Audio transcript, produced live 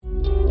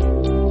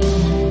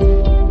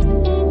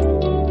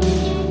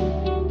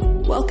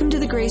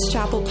Grace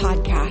Chapel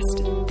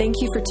podcast. Thank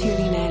you for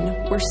tuning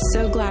in. We're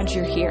so glad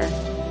you're here.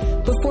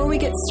 Before we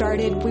get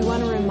started, we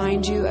want to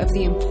remind you of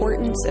the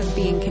importance of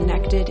being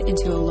connected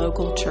into a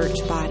local church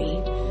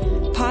body.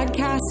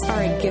 Podcasts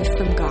are a gift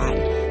from God,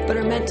 but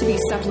are meant to be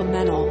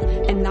supplemental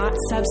and not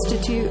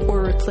substitute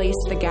or replace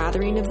the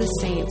gathering of the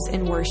saints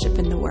in worship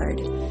in the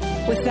Word.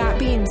 With that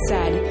being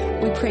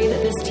said, we pray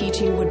that this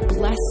teaching would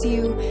bless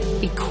you,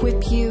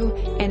 equip you,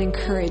 and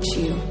encourage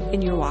you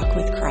in your walk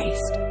with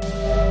Christ.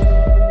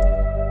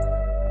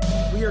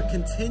 We are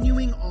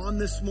continuing on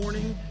this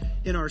morning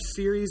in our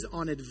series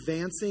on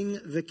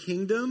advancing the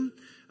kingdom.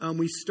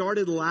 We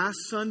started last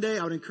Sunday.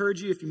 I would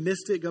encourage you, if you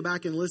missed it, go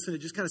back and listen. It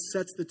just kind of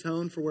sets the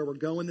tone for where we're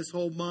going this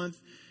whole month.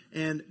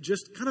 And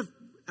just kind of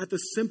at the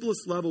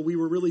simplest level, we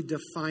were really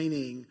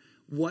defining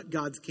what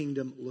God's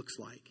kingdom looks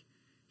like.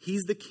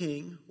 He's the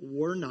king,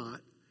 we're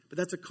not. But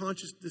that's a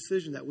conscious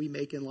decision that we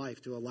make in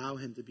life to allow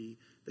him to be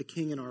the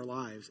king in our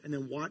lives. And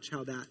then watch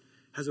how that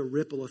has a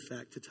ripple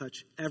effect to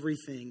touch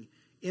everything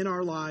in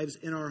our lives,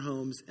 in our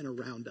homes, and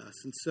around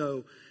us. And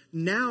so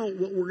now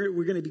what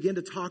we're going to begin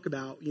to talk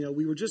about,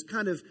 we were just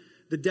kind of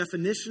the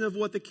definition of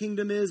what the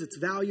kingdom is. It's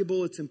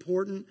valuable, it's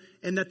important,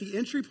 and that the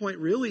entry point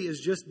really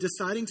is just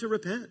deciding to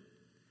repent,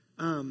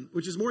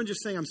 which is more than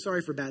just saying, I'm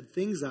sorry for bad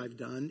things I've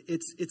done.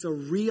 It's a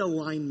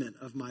realignment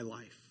of my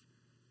life.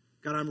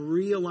 God, I'm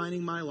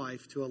realigning my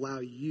life to allow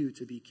you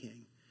to be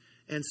king.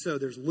 And so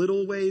there's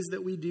little ways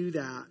that we do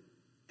that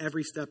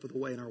every step of the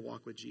way in our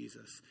walk with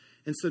Jesus.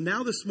 And so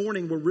now this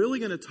morning, we're really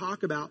going to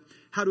talk about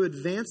how to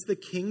advance the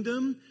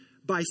kingdom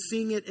by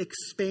seeing it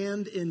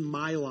expand in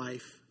my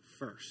life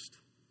first.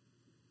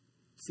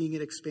 Seeing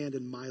it expand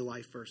in my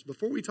life first.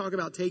 Before we talk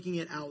about taking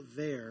it out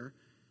there,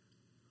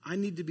 I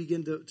need to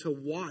begin to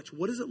watch.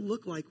 What does it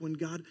look like when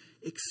God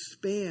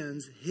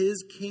expands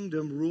his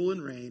kingdom, rule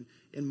and reign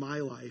in my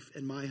life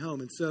and my home?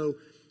 And so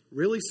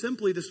really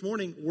simply this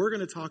morning, we're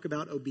going to talk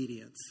about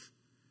obedience.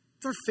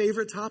 It's our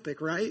favorite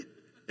topic, right?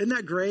 Isn't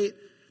that great?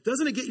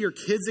 Doesn't it get your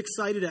kids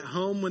excited at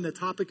home when the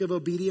topic of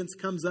obedience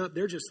comes up?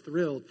 They're just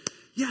thrilled.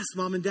 Yes,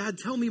 Mom and Dad,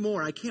 tell me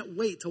more. I can't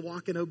wait to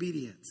walk in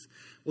obedience.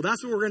 Well,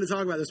 that's what we're going to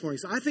talk about this morning.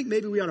 So I think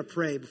maybe we ought to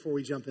pray before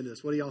we jump into this.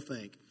 What do y'all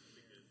think?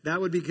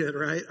 That would be good,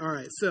 right? All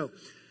right. So,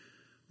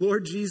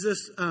 Lord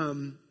Jesus,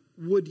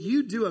 would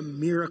you do a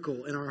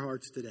miracle in our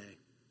hearts today?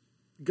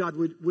 God,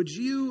 would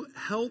you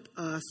help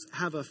us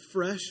have a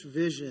fresh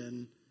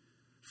vision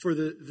for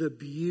the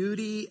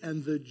beauty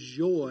and the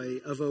joy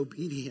of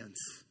obedience?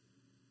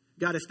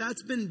 God, if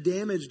that's been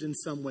damaged in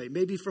some way,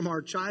 maybe from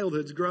our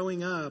childhoods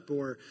growing up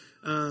or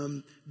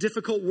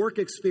difficult work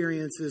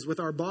experiences with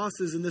our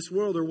bosses in this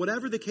world or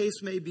whatever the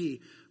case may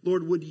be,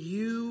 Lord, would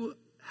you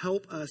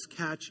help us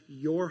catch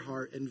your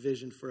heart and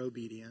vision for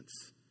obedience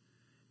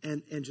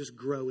and just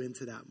grow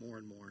into that more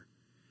and more?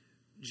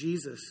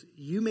 Jesus,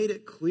 you made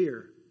it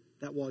clear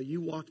that while you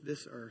walked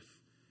this earth,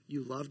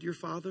 you loved your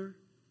Father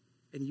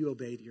and you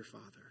obeyed your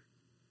Father.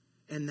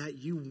 And that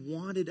you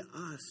wanted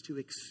us to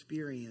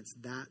experience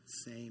that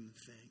same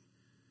thing.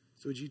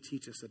 So would you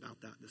teach us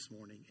about that this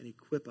morning and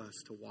equip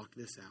us to walk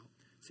this out?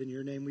 It's in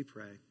your name we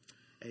pray.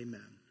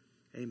 Amen.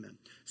 Amen.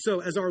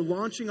 So as our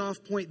launching off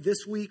point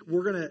this week,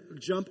 we're going to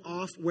jump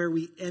off where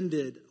we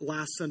ended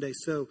last Sunday.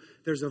 So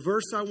there's a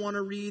verse I want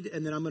to read,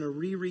 and then I'm going to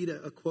reread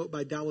a quote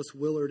by Dallas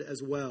Willard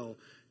as well,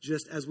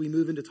 just as we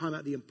move into talking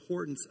about the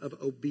importance of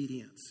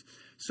obedience.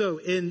 So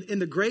in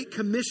the Great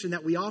Commission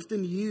that we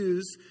often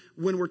use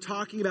when we're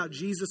talking about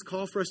Jesus'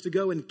 call for us to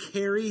go and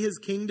carry his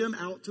kingdom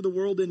out to the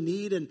world in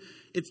need, and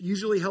it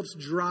usually helps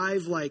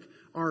drive like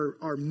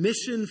our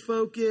mission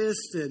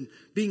focused and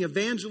being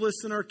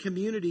evangelists in our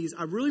communities,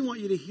 I really want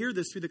you to hear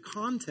this through the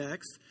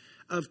context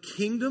of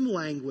kingdom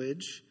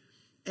language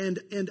and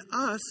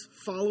us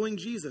following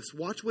Jesus.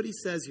 Watch what he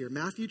says here.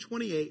 Matthew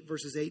 28,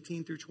 verses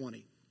 18 through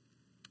 20.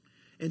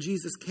 And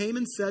Jesus came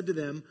and said to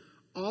them,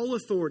 all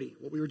authority,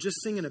 what we were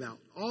just singing about,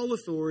 all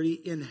authority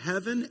in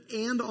heaven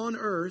and on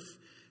earth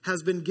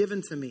has been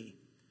given to me.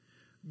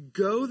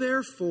 Go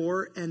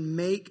therefore and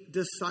make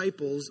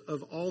disciples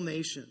of all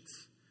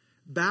nations,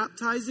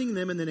 baptizing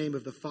them in the name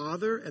of the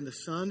Father and the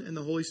Son and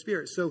the Holy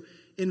Spirit. So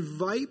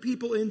invite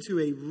people into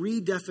a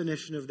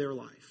redefinition of their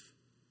life.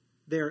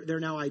 They're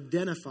now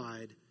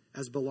identified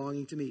as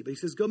belonging to me. But he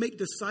says, go make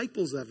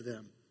disciples of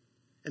them,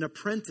 an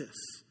apprentice,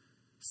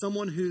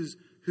 someone who's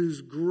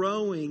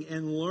growing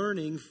and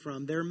learning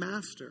from their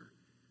master.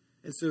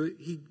 And so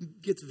he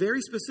gets very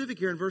specific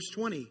here in verse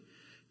 20.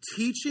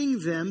 Teaching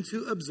them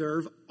to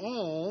observe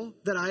all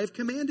that I have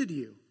commanded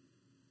you.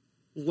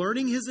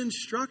 Learning his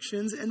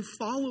instructions and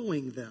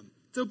following them.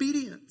 It's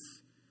obedience.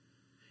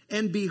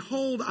 And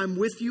behold, I'm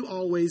with you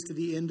always to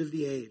the end of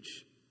the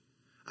age.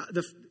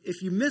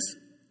 If you miss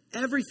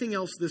everything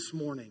else this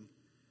morning,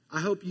 I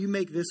hope you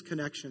make this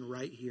connection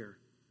right here.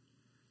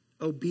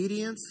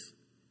 Obedience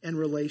and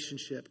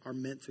relationship are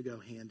meant to go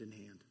hand in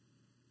hand.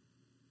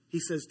 He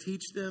says,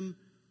 teach them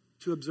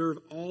to observe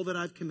all that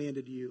I've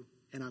commanded you,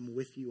 and I'm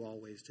with you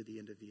always to the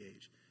end of the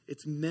age.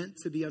 It's meant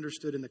to be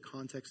understood in the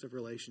context of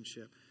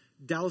relationship.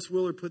 Dallas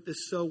Willard put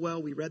this so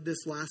well. We read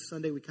this last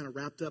Sunday. We kind of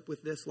wrapped up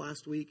with this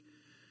last week.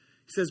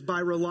 He says, by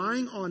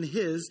relying on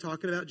his,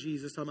 talking about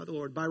Jesus, talking about the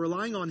Lord, by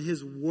relying on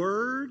his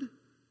word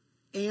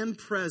and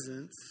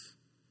presence,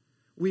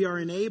 we are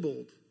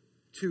enabled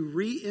to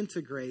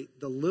reintegrate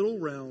the little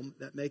realm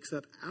that makes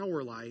up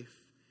our life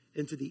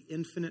into the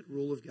infinite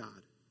rule of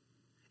God.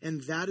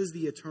 And that is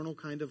the eternal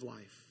kind of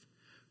life.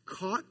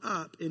 Caught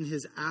up in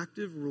his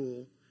active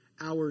rule,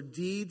 our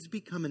deeds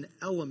become an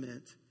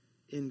element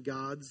in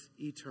God's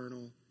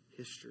eternal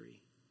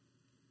history.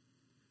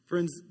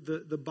 Friends,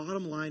 the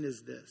bottom line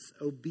is this.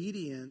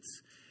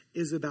 Obedience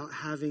is about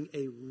having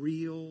a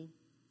real,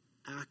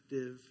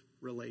 active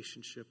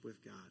relationship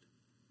with God.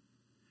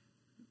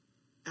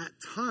 At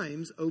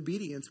times,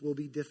 obedience will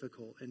be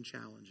difficult and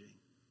challenging.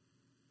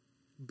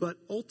 But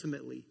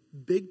ultimately,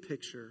 big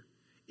picture,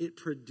 it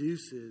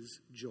produces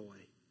joy.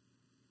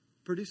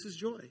 Produces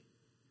joy.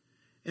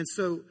 And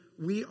so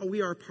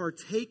we are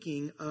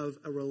partaking of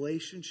a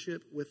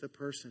relationship with a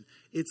person.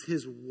 It's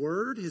his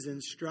word, his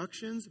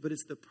instructions, but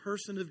it's the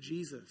person of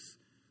Jesus.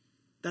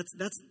 That's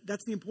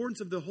the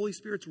importance of the Holy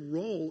Spirit's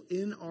role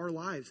in our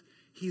lives.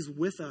 He's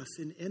with us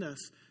and in us.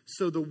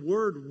 So the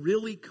word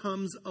really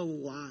comes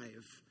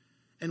alive.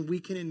 And we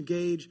can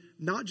engage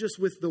not just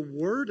with the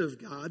word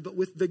of God, but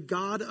with the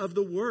God of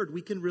the word.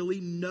 We can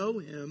really know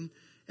him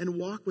and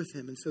walk with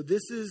him. And so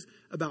this is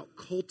about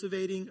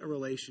cultivating a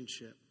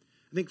relationship.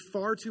 I think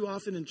far too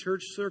often in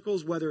church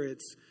circles, whether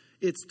it's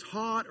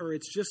taught or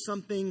it's just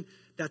something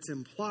that's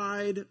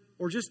implied,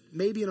 or just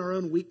maybe in our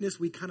own weakness,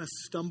 we kind of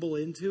stumble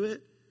into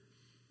it.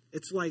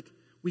 It's like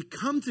we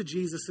come to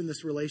Jesus in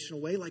this relational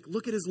way, like,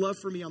 look at his love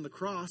for me on the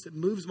cross. It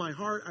moves my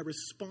heart. I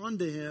respond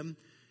to him.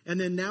 And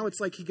then now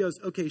it's like he goes,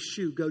 okay,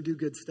 shoot, go do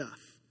good stuff.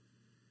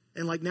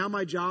 And like now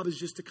my job is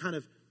just to kind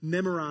of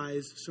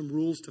memorize some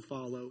rules to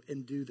follow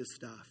and do the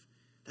stuff.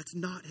 That's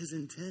not his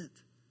intent.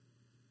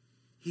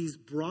 He's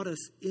brought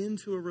us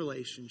into a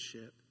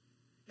relationship,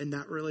 and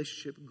that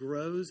relationship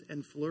grows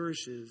and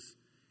flourishes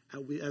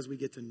as we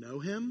get to know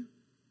him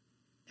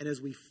and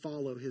as we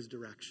follow his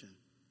direction.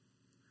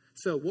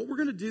 So what we're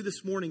going to do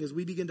this morning as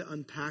we begin to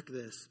unpack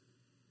this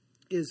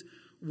is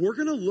we're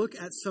going to look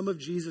at some of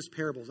Jesus'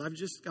 parables.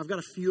 I've got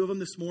a few of them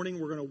this morning.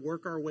 We're going to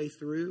work our way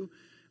through.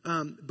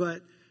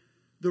 But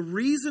the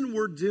reason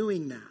we're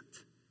doing that,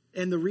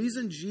 and the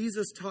reason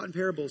Jesus taught in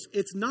parables,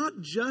 it's not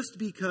just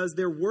because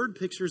they're word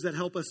pictures that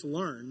help us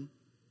learn.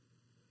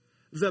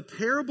 The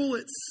parable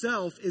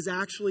itself is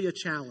actually a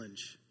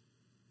challenge.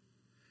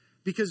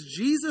 Because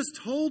Jesus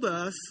told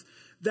us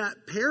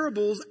that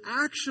parables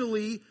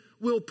actually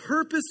will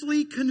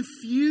purposely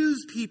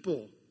confuse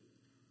people.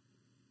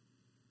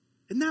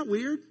 Isn't that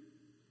weird?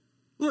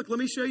 Look, let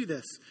me show you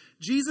this.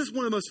 Jesus,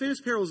 one of the most famous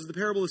parables is the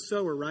parable of the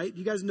sower, right?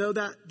 You guys know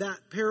that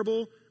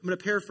parable? I'm going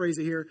to paraphrase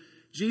it here.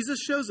 Jesus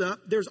shows up.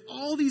 There's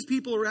all these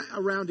people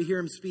around to hear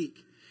him speak.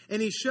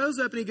 And he shows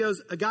up and he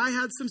goes, a guy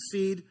had some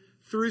seed,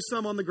 threw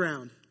some on the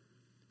ground.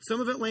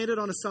 Some of it landed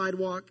on a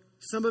sidewalk.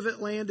 Some of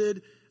it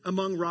landed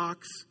among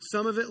rocks.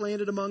 Some of it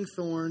landed among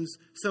thorns.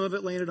 Some of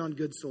it landed on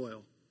good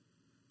soil.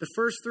 The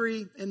first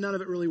three, and none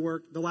of it really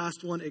worked. The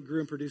last one, it grew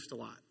and produced a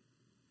lot.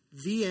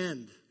 The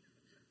end.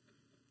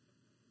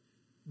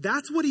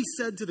 That's what he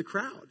said to the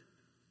crowd.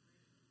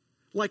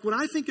 Like when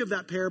I think of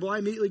that parable, I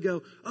immediately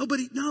go, oh, but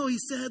he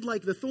said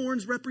like the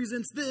thorns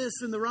represents this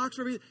and the rocks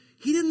represent.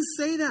 He didn't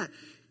say that.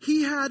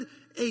 He had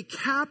a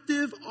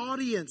captive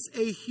audience,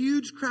 a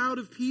huge crowd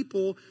of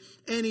people,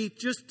 and he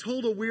just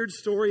told a weird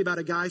story about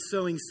a guy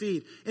sowing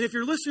seed. And if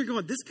you're listening, you're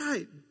going,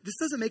 this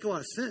doesn't make a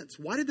lot of sense.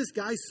 Why did this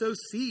guy sow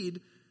seed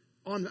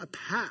on a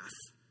path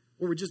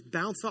where we just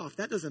bounce off?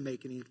 That doesn't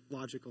make any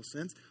logical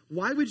sense.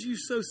 Why would you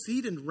sow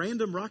seed in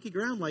random rocky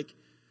ground? Like,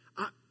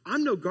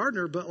 I'm no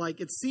gardener, but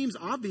like it seems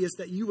obvious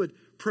that you would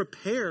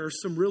prepare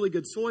some really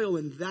good soil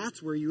and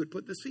that's where you would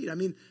put the seed. I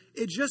mean,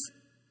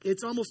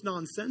 it's almost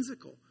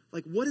nonsensical.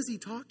 Like, what is he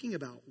talking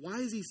about? Why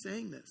is he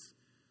saying this?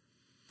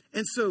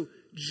 And so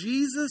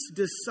Jesus'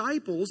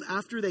 disciples,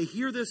 after they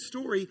hear this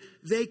story,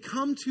 they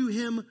come to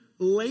him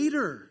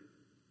later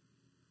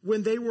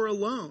when they were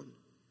alone.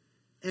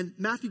 And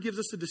Matthew gives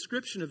us a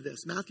description of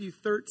this. Matthew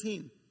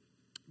 13,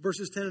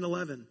 verses 10 and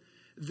 11.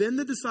 Then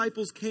the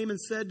disciples came and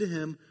said to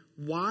him,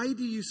 why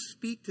do you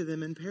speak to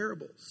them in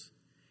parables?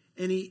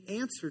 And he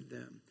answered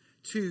them,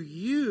 to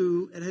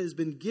you it has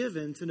been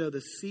given to know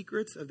the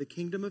secrets of the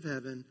kingdom of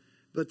heaven,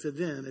 but to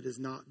them it has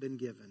not been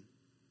given.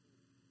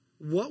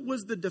 What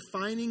was the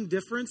defining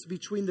difference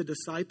between the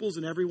disciples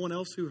and everyone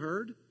else who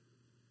heard?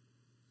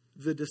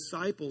 The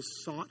disciples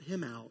sought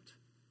him out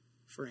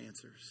for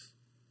answers.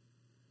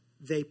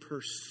 They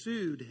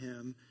pursued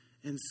him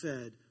and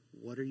said,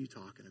 what are you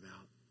talking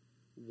about?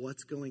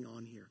 What's going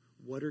on here?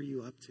 What are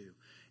you up to?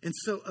 And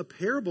so a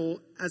parable,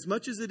 as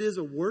much as it is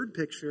a word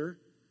picture,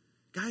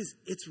 guys,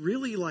 it's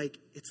really like,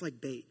 it's like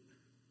bait.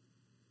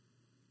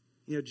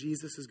 You know,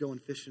 Jesus is going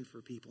fishing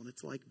for people, and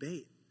it's like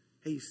bait.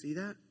 Hey, you see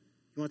that?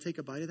 You want to take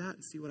a bite of that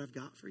and see what I've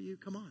got for you?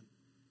 Come on.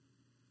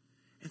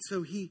 And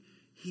so he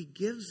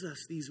gives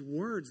us these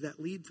words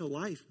that lead to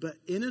life, but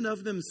in and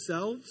of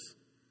themselves,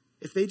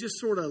 if they just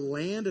sort of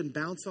land and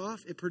bounce off,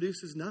 it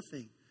produces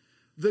nothing.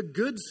 The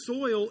good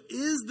soil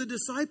is the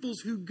disciples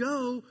who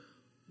go,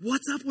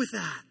 what's up with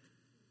that?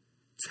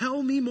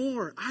 Tell me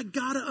more. I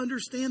got to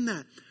understand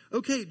that.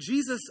 Okay,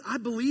 Jesus, I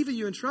believe in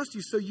you and trust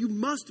you, so you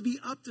must be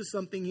up to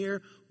something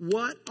here.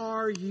 What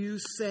are you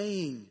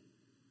saying?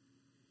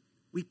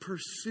 We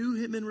pursue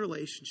him in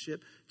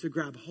relationship to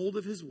grab hold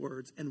of his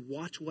words and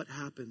watch what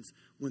happens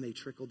when they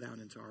trickle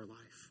down into our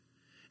life.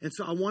 And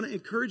so I want to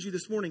encourage you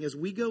this morning as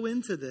we go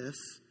into this,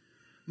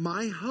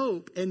 my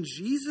hope and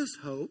Jesus'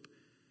 hope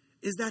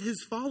is that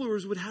his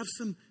followers would have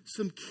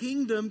some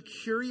kingdom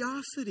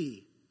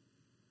curiosity,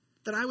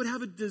 that I would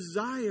have a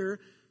desire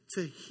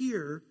to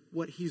hear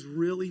what he's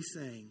really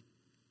saying,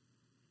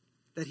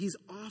 that he's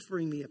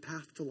offering me a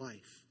path to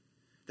life,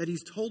 that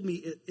he's told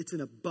me it's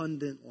an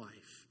abundant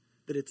life,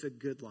 that it's a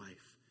good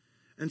life.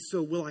 And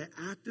so will I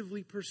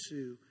actively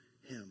pursue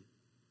him?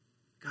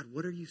 God,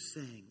 what are you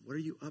saying? What are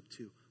you up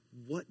to?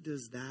 What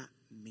does that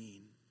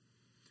mean?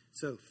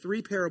 So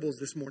 3 parables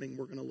this morning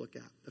we're going to look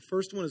at. The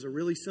first one is a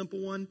really simple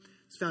one.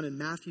 It's found in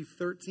Matthew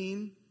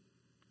 13.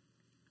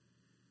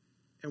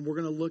 And we're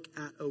going to look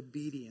at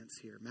obedience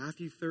here.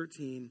 Matthew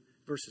 13,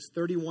 verses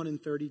 31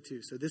 and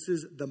 32. So this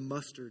is the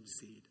mustard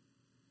seed.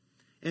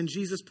 And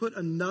Jesus put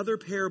another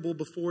parable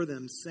before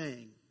them,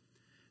 saying,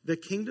 the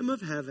kingdom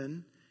of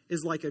heaven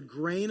is like a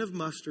grain of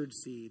mustard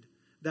seed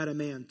that a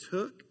man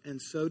took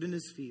and sowed in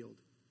his field.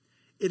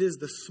 It is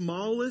the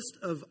smallest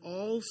of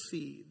all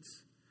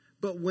seeds,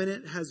 but when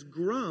it has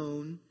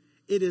grown,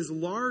 it is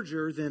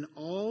larger than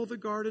all the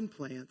garden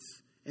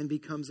plants and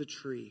becomes a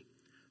tree,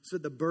 so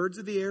that the birds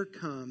of the air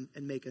come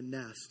and make a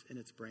nest in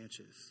its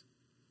branches.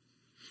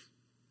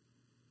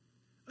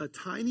 A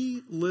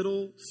tiny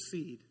little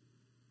seed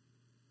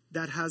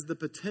that has the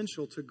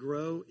potential to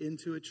grow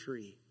into a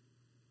tree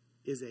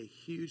is a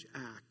huge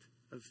act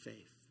of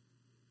faith.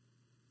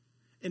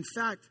 In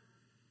fact,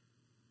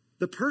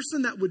 the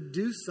person that would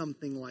do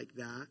something like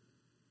that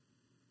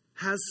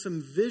has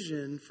some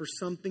vision for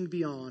something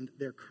beyond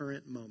their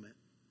current moment.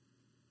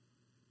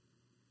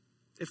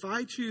 If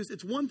I choose,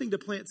 it's one thing to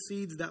plant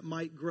seeds that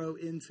might grow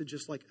into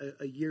just like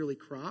a yearly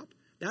crop.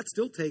 That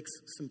still takes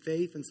some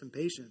faith and some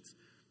patience.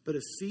 But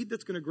a seed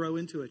that's going to grow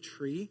into a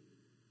tree,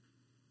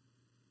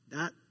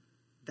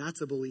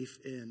 that's a belief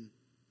in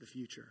the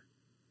future.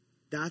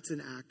 That's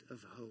an act of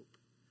hope.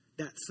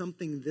 That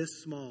something this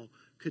small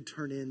could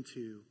turn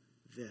into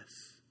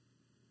this.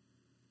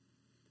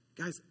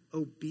 Guys,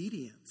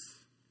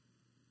 obedience,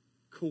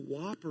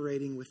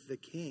 cooperating with the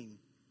King.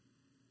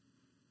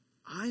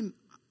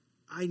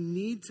 I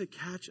need to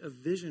catch a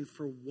vision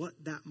for what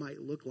that might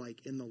look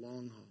like in the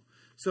long haul.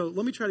 So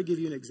let me try to give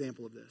you an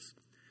example of this.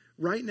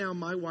 Right now,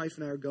 my wife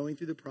and I are going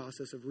through the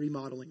process of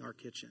remodeling our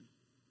kitchen.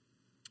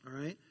 All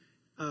right?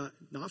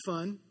 Not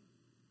fun.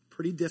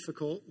 Pretty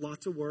difficult.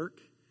 Lots of work.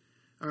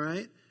 All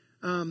right?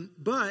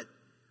 But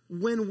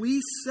when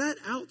we set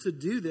out to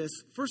do this,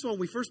 first of all,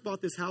 when we first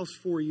bought this house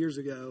 4 years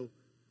ago,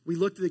 we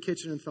looked at the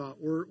kitchen and thought,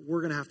 we're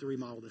going to have to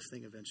remodel this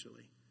thing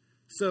eventually.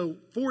 So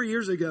 4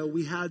 years ago,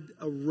 we had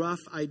a rough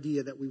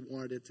idea that we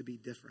wanted it to be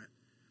different.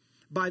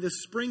 By the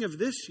spring of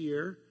this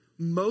year,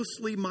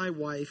 mostly my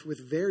wife,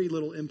 with very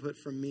little input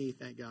from me,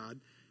 thank God,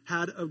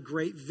 had a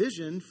great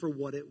vision for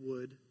what it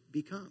would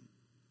become.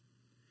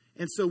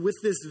 And so with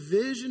this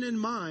vision in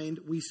mind,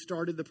 we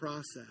started the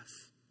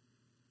process.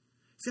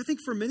 See, I think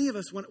for many of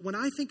us, when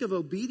I think of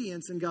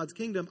obedience in God's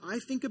kingdom, I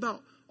think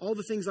about all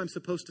the things I'm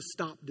supposed to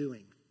stop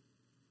doing.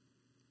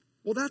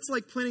 Well, that's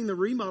like planning the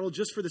remodel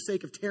just for the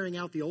sake of tearing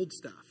out the old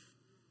stuff.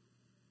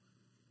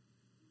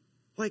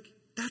 Like,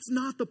 that's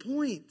not the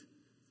point.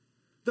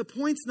 The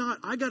point's not,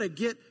 I got to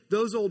get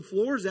those old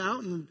floors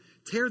out and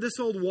tear this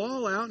old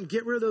wall out and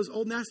get rid of those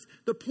old nests.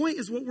 The point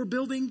is what we're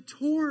building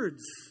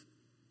towards.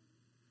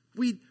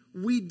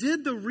 We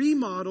did the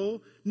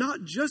remodel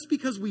not just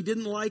because we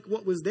didn't like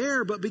what was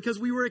there, but because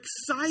we were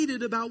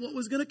excited about what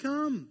was going to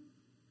come.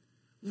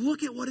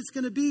 Look at what it's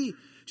going to be.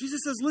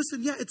 Jesus says,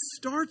 listen, yeah, it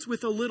starts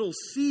with a little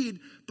seed,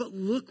 but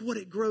look what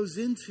it grows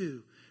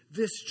into.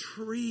 This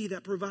tree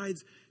that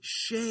provides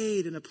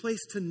shade and a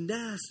place to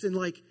nest and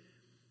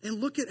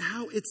look at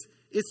how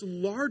it's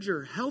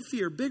larger,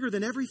 healthier, bigger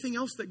than everything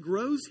else that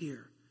grows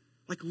here.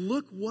 Like,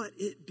 look what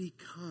it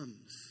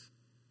becomes.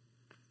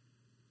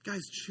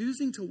 Guys,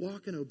 choosing to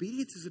walk in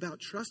obedience is about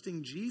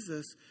trusting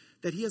Jesus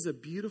that he has a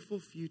beautiful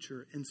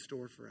future in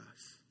store for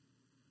us.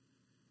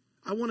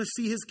 I want to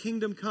see his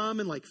kingdom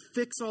come and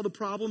fix all the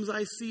problems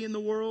I see in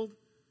the world.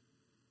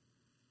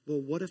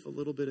 Well, what if a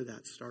little bit of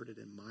that started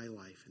in my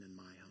life and in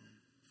my home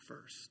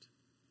first?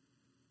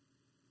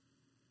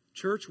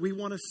 Church, we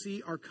want to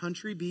see our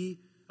country be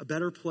a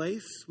better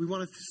place. We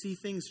want to see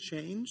things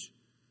change.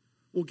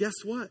 Well, guess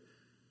what?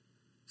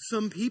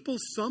 Some people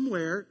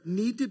somewhere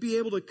need to be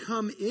able to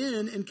come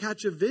in and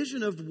catch a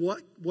vision of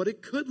what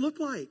it could look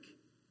like.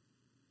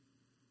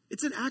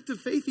 It's an act of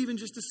faith even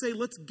just to say,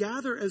 let's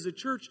gather as a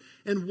church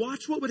and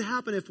watch what would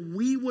happen if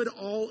we would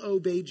all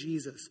obey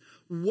Jesus.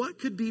 What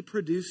could be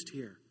produced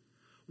here?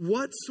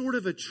 What sort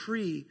of a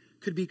tree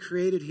could be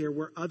created here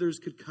where others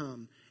could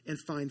come and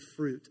find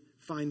fruit,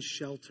 find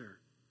shelter,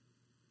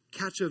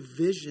 catch a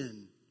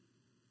vision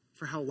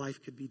for how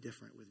life could be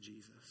different with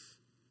Jesus.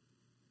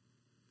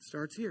 It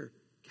starts here,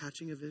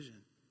 catching a vision.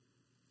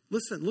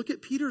 Listen, look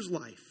at Peter's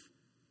life.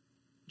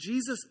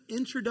 Jesus'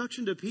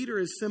 introduction to Peter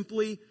is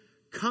simply,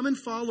 come and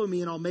follow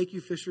me and I'll make you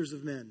fishers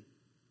of men.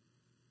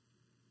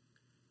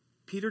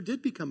 Peter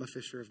did become a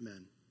fisher of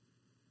men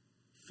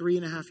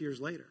 3.5 years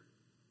later.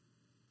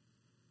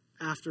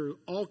 After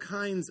all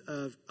kinds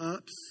of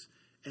ups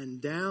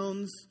and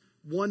downs,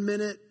 1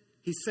 minute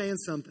he's saying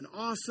something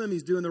awesome,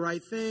 he's doing the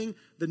right thing.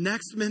 The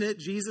next minute,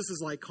 Jesus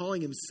is like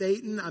calling him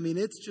Satan. I mean,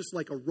 it's just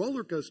like a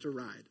roller coaster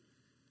ride.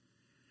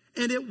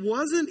 And it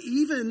wasn't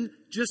even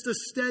just a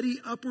steady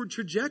upward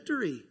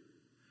trajectory.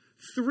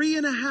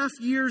 3.5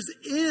 years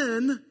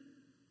in,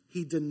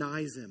 he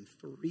denies him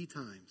 3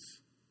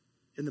 times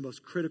in the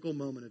most critical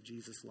moment of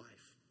Jesus'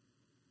 life.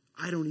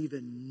 I don't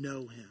even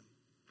know him.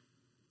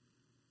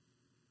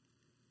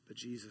 But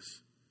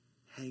Jesus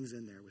hangs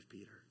in there with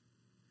Peter.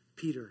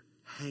 Peter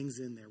hangs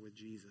in there with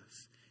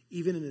Jesus.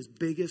 Even in his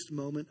biggest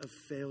moment of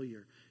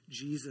failure,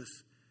 Jesus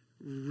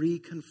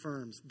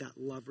reconfirms that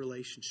love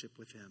relationship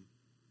with him.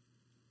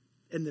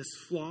 And this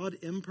flawed,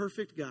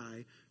 imperfect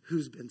guy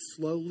who's been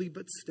slowly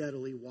but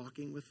steadily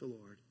walking with the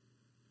Lord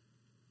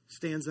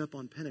stands up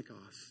on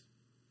Pentecost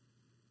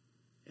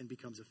and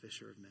becomes a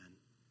fisher of men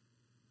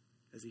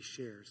as he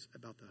shares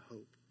about the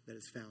hope that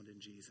is found in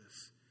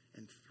Jesus.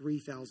 And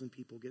 3,000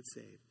 people get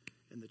saved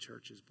and the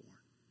church is born.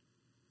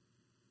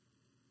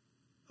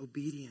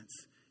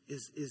 Obedience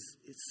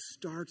it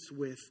starts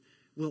with,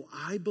 will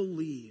I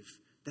believe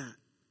that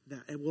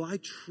and will I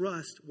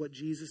trust what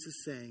Jesus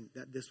is saying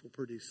that this will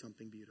produce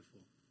something beautiful?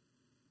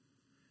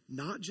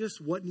 Not just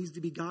what needs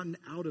to be gotten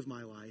out of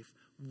my life,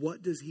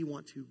 what does he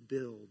want to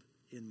build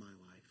in my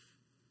life?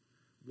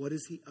 What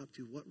is he up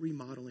to? What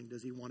remodeling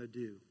does he want to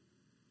do?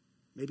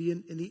 Maybe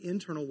in the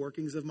internal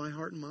workings of my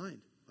heart and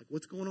mind. Like,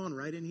 what's going on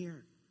right in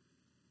here?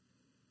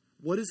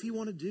 What does he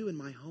want to do in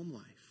my home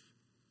life?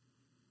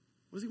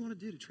 What does he want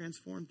to do to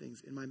transform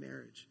things in my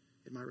marriage,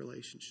 in my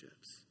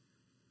relationships?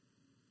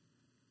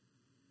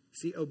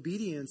 See,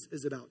 obedience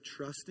is about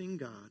trusting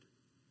God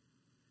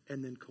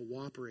and then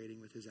cooperating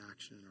with his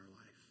action in our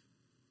life.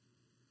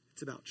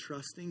 It's about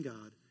trusting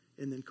God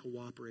and then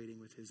cooperating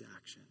with his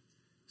action,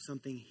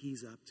 something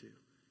he's up to.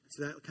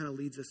 So that kind of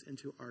leads us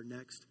into our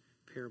next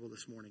parable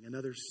this morning,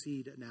 another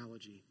seed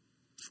analogy.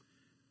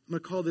 I'm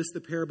going to call this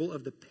the parable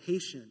of the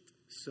patient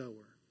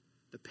sower.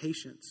 The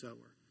patient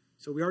sower.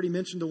 So we already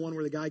mentioned the one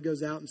where the guy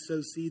goes out and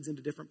sows seeds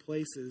into different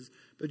places.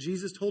 But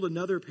Jesus told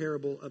another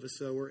parable of a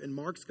sower in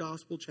Mark's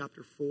Gospel,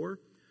 chapter 4,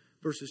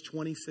 verses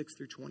 26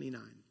 through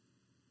 29.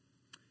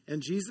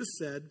 And Jesus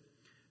said,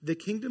 the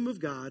kingdom of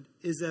God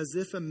is as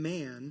if a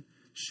man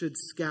should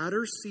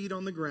scatter seed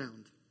on the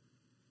ground.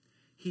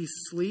 He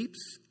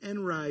sleeps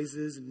and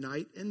rises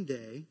night and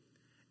day,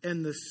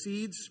 and the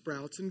seed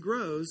sprouts and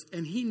grows,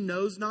 and he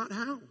knows not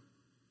how.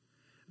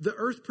 The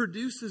earth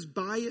produces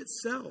by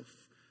itself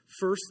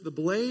first the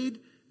blade,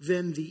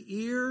 then the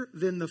ear,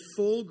 then the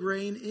full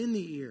grain in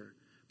the ear.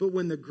 But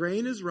when the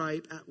grain is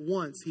ripe, at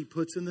once he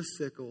puts in the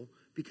sickle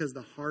because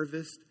the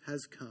harvest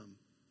has come.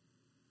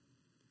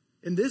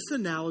 In this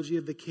analogy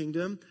of the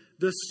kingdom,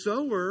 the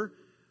sower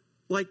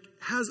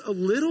has a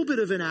little bit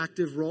of an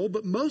active role,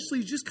 but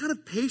mostly just kind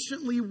of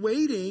patiently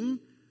waiting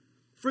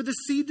for the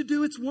seed to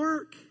do its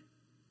work.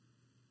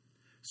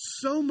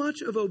 So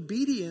much of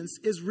obedience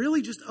is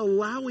really just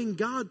allowing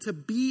God to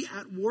be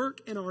at work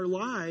in our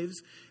lives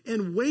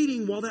and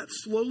waiting while that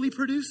slowly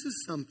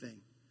produces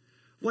something.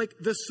 Like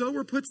the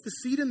sower puts the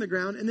seed in the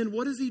ground, and then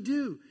what does he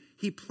do?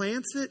 He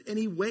plants it and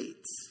he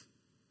waits.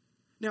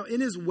 Now,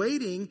 in his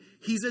waiting,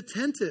 he's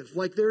attentive.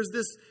 Like there's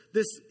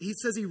this. He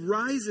says he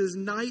rises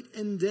night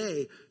and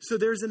day. So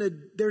there's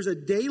a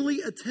daily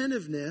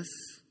attentiveness,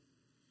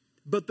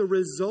 but the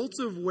results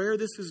of where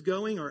this is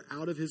going are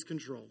out of his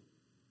control.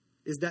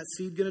 Is that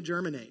seed going to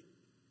germinate?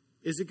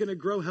 Is it going to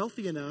grow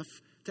healthy enough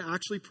to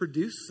actually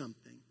produce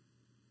something?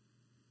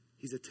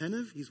 He's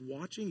attentive, he's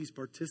watching, he's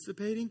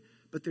participating,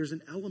 but there's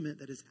an element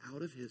that is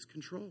out of his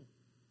control.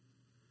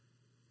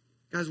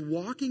 Guys,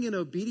 walking in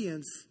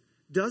obedience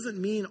doesn't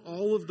mean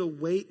all of the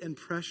weight and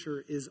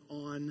pressure is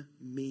on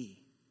me.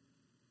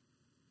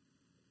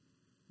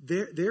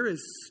 There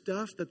is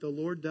stuff that the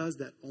Lord does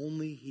that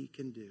only he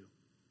can do.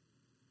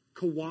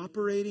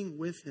 Cooperating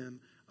with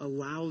him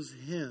allows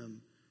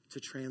him to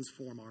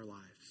transform our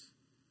lives.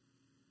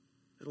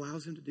 It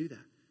allows him to do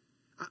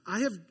that.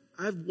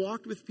 I've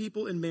walked with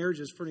people in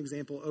marriages, for an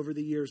example, over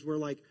the years where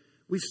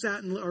we've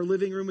sat in our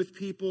living room with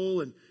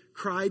people and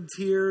cried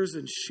tears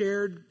and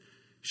shared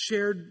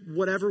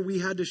whatever we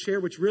had to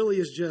share, which really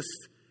is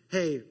just,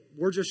 hey,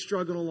 we're just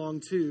struggling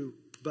along too,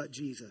 but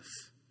Jesus.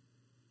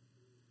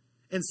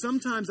 And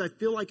sometimes I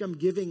feel like I'm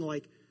giving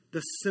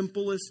the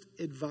simplest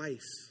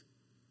advice.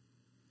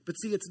 But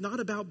see, it's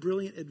not about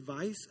brilliant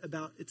advice.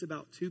 It's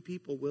about two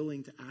people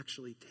willing to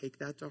actually take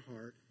that to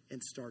heart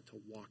and start to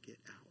walk it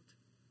out.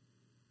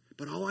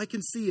 But all I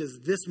can see is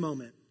this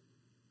moment.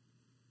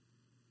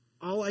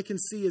 All I can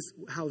see is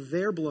how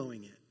they're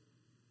blowing it.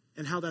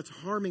 and how that's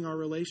harming our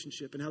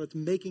relationship and how it's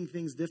making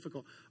things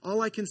difficult.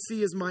 All I can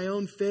see is my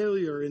own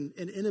failure and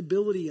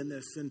inability in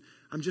this, and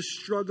I'm just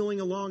struggling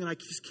along, and I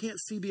just can't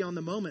see beyond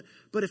the moment.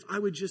 But if I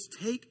would just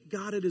take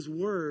God at his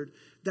word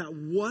that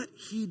what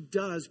he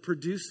does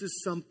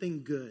produces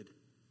something good,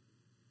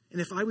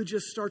 and if I would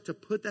just start to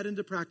put that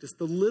into practice,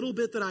 the little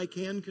bit that I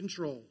can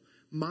control,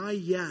 my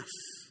yes,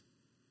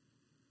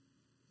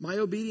 my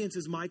obedience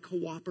is my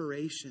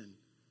cooperation,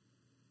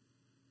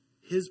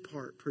 his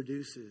part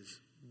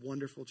produces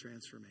wonderful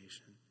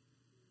transformation.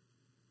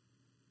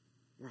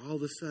 Where all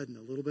of a sudden,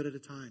 a little bit at a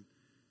time,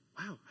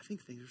 wow, I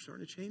think things are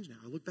starting to change now.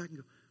 I look back and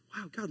go,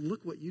 wow, God,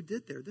 look what you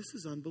did there. This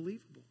is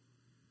unbelievable.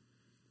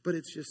 But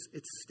it's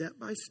step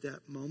by step,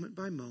 moment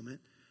by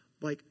moment.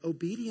 Like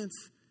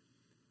obedience,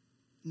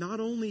 not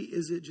only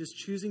is it just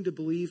choosing to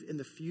believe in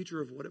the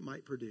future of what it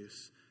might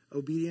produce,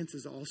 obedience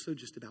is also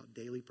just about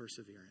daily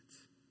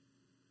perseverance.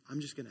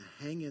 I'm just going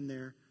to hang in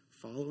there,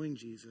 following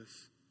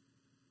Jesus,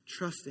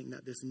 trusting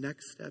that this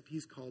next step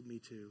he's called me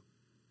to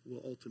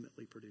will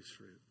ultimately produce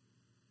fruit.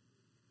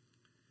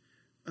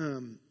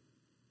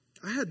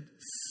 I had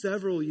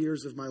several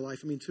years of my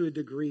life, to a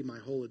degree, my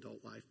whole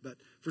adult life, but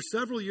for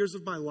several years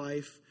of my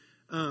life,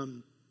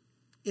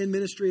 in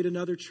ministry at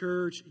another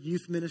church,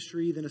 youth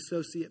ministry, then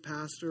associate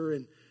pastor,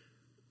 and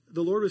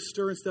the Lord was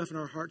stirring stuff in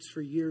our hearts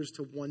for years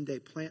to one day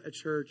plant a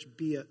church,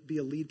 be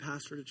a lead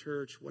pastor at a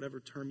church, whatever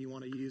term you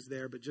want to use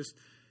there, but just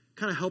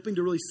kind of helping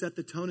to really set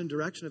the tone and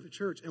direction of a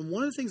church. And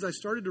one of the things I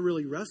started to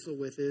really wrestle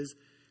with is,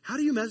 how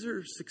do you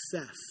measure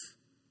success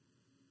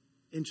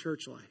in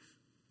church life?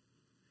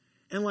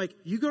 And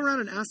you go around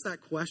and ask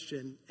that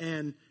question,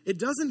 and it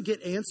doesn't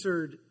get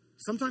answered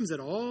sometimes at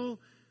all.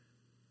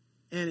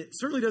 And it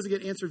certainly doesn't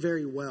get answered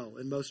very well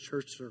in most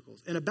church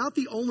circles. And about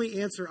the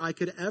only answer I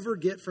could ever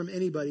get from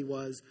anybody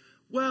was,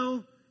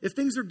 well, if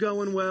things are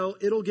going well,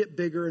 it'll get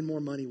bigger and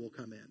more money will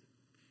come in.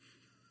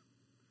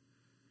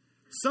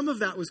 Some of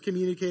that was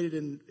communicated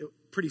in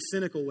pretty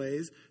cynical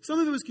ways. Some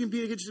of it was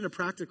communicated just in a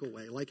practical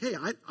way. Like, hey,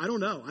 I don't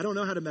know. I don't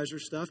know how to measure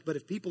stuff, but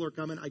if people are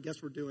coming, I guess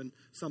we're doing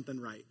something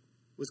right,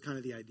 was kind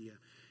of the idea.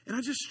 And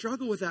I just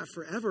struggled with that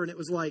forever. And it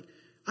was like,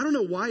 I don't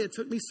know why it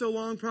took me so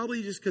long,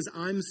 probably just because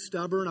I'm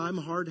stubborn, I'm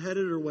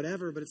hard-headed or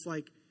whatever, but it's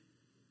like,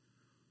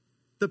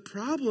 the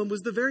problem was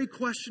the very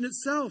question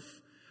itself.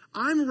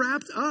 I'm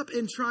wrapped up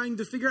in trying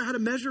to figure out how to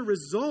measure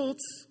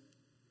results,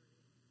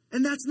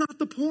 and that's not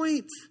the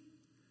point.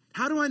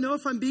 How do I know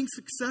if I'm being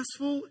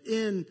successful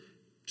in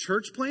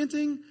church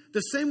planting?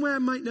 The same way I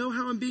might know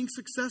how I'm being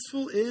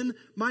successful in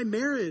my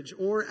marriage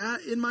or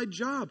in my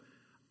job.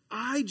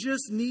 I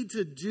just need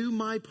to do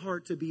my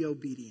part to be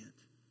obedient.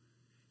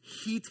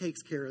 He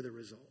takes care of the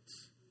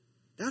results.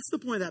 That's the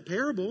point of that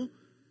parable.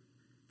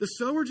 The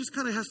sower just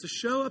kind of has to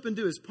show up and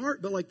do his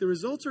part, but the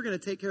results are going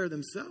to take care of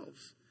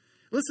themselves.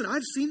 Listen,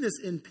 I've seen this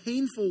in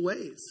painful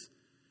ways.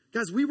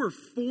 Guys, we were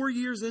 4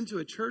 years into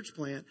a church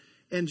plant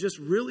and just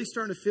really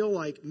starting to feel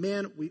like,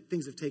 man,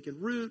 things have taken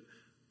root.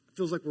 It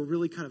feels like we're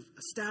really kind of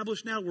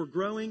established now. We're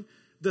growing.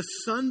 The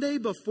Sunday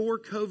before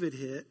COVID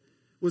hit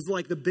was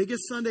the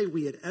biggest Sunday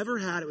we had ever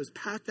had. It was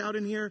packed out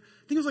in here.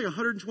 I think it was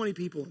 120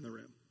 people in the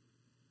room.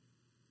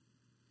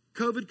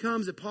 COVID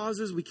comes, it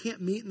pauses. We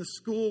can't meet in the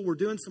school. We're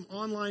doing some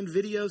online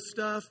video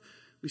stuff.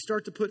 We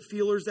start to put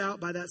feelers out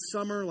by that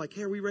summer,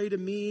 hey, are we ready to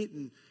meet?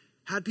 And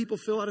had people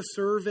fill out a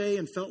survey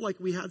and felt like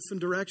we had some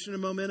direction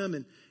and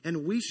momentum.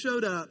 And we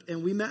showed up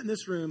and we met in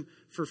this room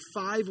for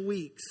 5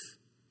 weeks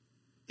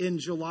in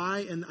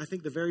July and I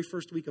think the very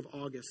first week of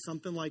August,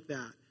 something like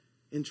that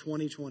in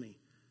 2020.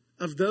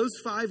 Of those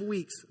 5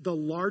 weeks, the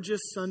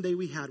largest Sunday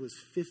we had was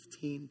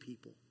 15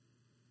 people.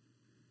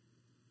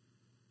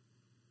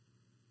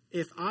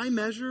 If I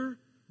measure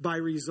by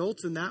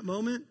results in that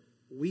moment,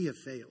 we have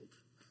failed.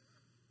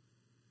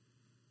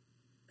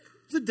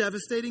 It's a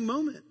devastating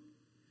moment.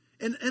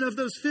 And of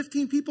those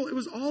 15 people, it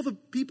was all the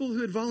people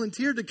who had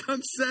volunteered to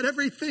come set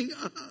everything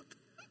up.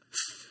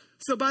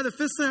 So by the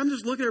fifth day, I'm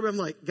just looking at everybody.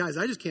 I'm like, guys,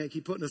 I just can't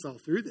keep putting us all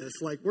through this.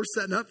 We're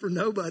setting up for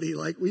nobody.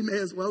 We may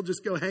as well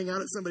just go hang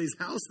out at somebody's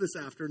house this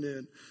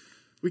afternoon.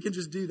 We can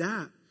just do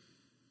that.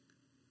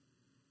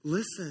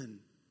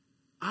 Listen.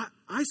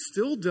 I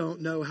still don't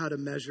know how to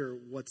measure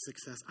what's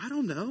success. I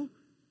don't know.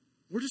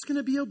 We're just going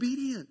to be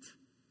obedient.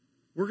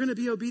 We're going to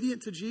be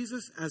obedient to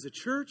Jesus as a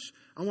church.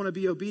 I want to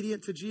be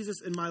obedient to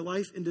Jesus in my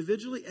life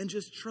individually and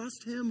just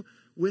trust him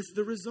with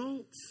the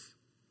results.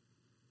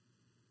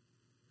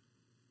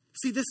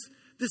 See, this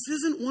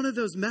isn't one of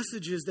those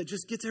messages that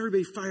just gets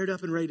everybody fired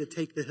up and ready to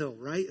take the hill,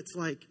 right? It's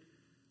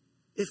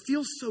it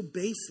feels so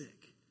basic,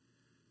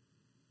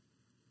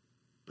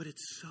 but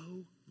it's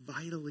so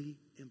vitally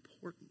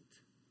important.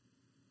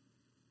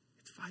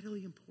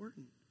 Vitally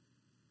important.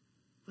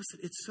 Listen,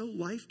 it's so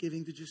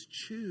life-giving to just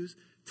choose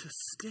to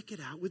stick it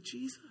out with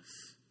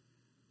Jesus.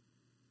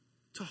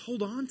 To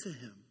hold on to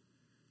him.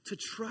 To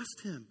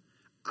trust him.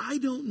 I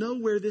don't know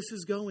where this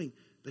is going,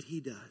 but he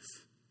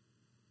does.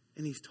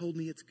 And he's told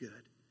me it's good.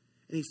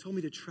 And he's told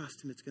me to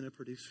trust him, it's going to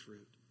produce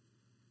fruit.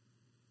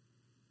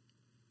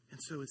 And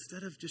so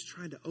instead of just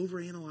trying to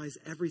overanalyze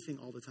everything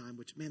all the time,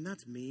 which, man,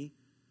 that's me.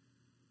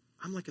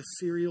 I'm like a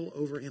serial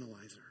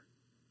overanalyzer.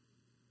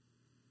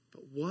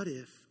 But what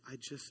if I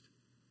just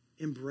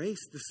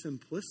embrace the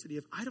simplicity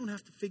of I don't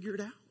have to figure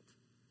it out?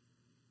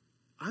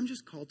 I'm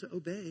just called to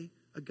obey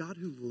a God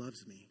who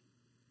loves me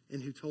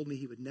and who told me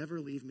he would never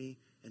leave me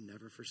and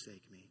never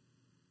forsake me.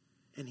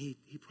 And he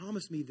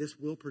promised me this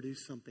will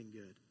produce something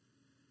good.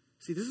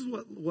 See, this is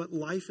what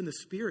life in the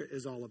Spirit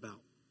is all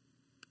about.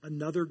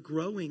 Another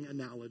growing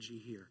analogy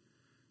here.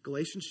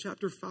 Galatians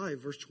chapter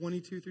 5, verse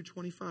 22 through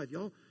 25.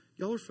 Y'all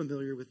are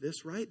familiar with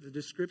this, right? The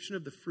description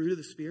of the fruit of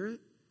the Spirit.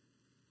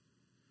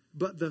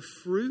 But the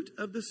fruit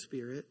of the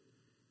Spirit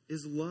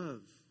is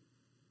love,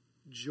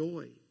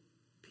 joy,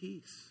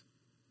 peace,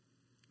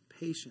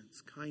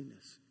 patience,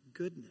 kindness,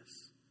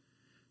 goodness,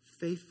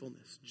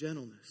 faithfulness,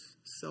 gentleness,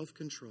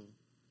 self-control.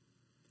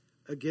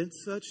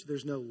 Against such,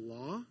 there's no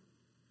law.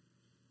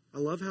 I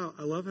love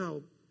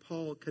how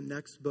Paul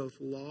connects both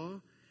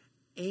law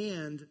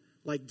and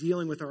like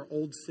dealing with our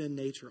old sin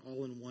nature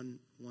all in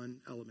one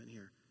element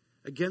here.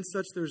 Against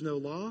such, there's no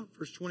law.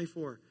 Verse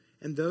 24.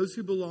 And those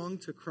who belong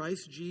to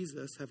Christ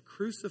Jesus have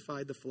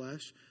crucified the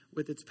flesh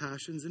with its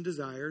passions and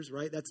desires,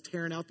 right? That's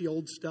tearing out the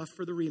old stuff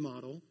for the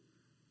remodel.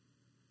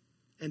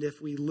 And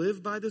if we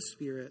live by the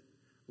Spirit,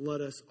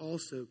 let us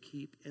also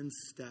keep in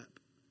step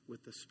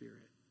with the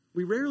Spirit.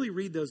 We rarely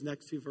read those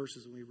next two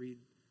verses when we read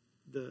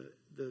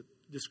the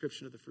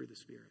description of the fruit of the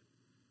Spirit.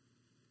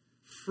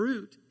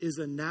 Fruit is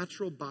a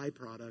natural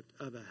byproduct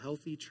of a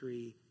healthy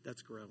tree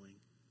that's growing.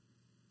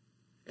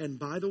 And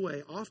by the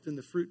way, often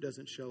the fruit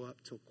doesn't show up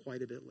till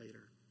quite a bit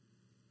later.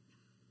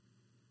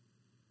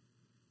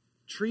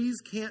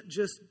 Trees can't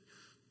just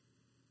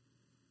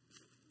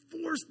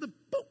force boom,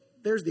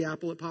 there's the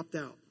apple, it popped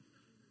out.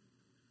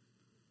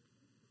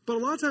 But a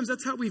lot of times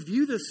that's how we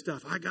view this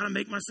stuff. I got to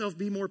make myself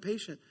be more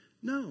patient.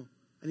 No,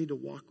 I need to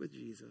walk with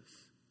Jesus.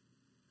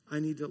 I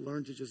need to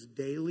learn to just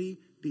daily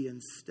be in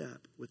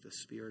step with the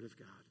Spirit of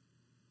God.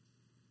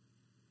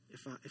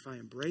 If I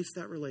embrace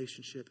that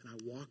relationship and I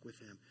walk with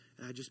him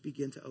and I just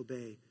begin to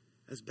obey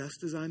as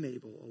best as I'm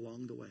able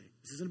along the way.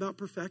 This isn't about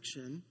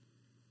perfection,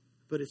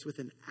 but it's with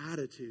an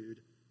attitude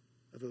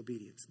of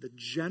obedience. The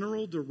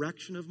general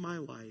direction of my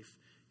life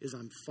is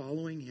I'm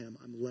following him.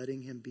 I'm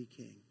letting him be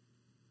king.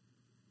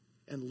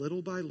 And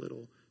little by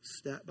little,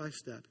 step by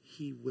step,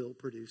 he will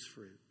produce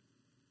fruit.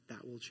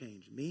 That will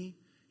change me,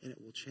 and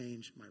it will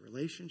change my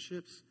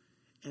relationships.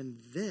 And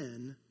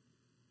then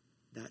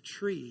that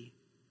tree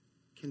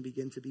can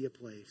begin to be a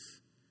place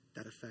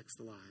that affects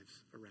the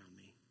lives around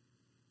me.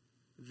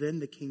 Then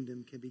the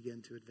kingdom can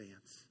begin to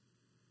advance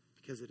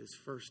because it is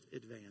first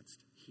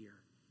advanced here.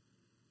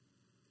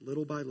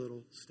 Little by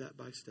little, step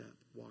by step,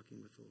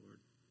 walking with the Lord.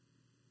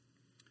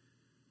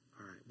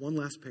 All right, one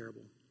last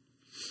parable.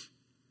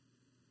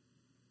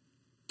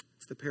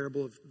 It's the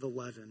parable of the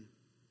leaven.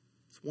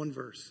 It's one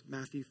verse,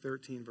 Matthew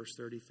 13, verse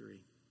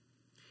 33.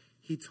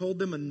 He told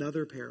them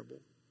another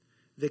parable.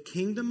 The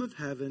kingdom of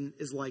heaven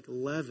is like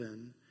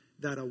leaven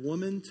that a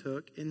woman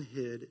took and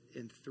hid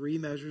in 3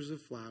 measures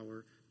of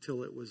flour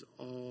till it was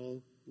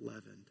all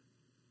leavened.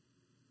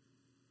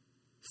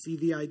 See,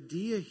 the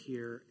idea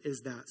here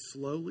is that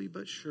slowly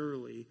but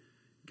surely,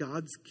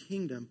 God's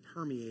kingdom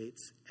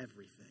permeates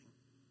everything.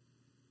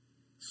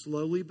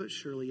 Slowly but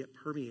surely, it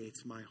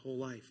permeates my whole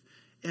life.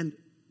 And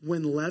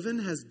when leaven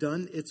has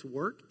done its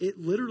work, it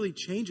literally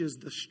changes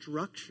the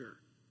structure.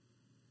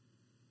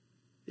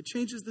 It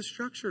changes the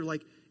structure.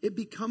 Like, it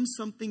becomes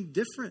something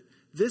different.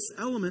 This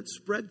element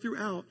spread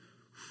throughout,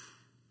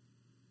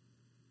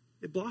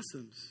 it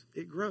blossoms.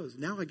 It grows.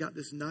 Now I got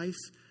this nice,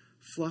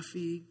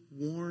 fluffy,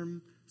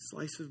 warm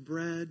slice of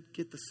bread.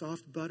 Get the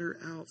soft butter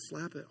out.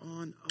 Slap it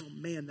on. Oh,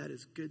 man, that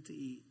is good to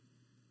eat.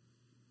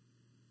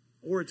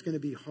 Or it's going to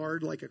be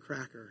hard like a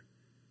cracker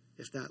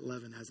if that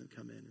leaven hasn't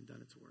come in and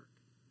done its work.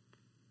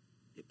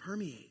 It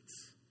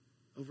permeates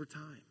over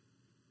time.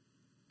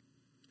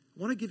 I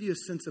want to give you a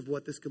sense of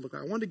what this could look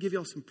like. I want to give you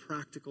all some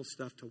practical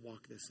stuff to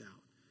walk this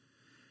out.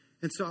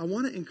 And so I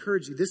want to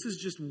encourage you. This is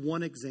just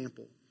one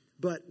example.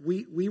 But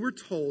we were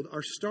told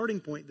our starting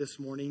point this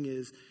morning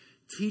is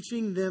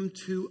teaching them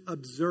to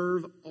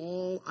observe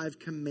all I've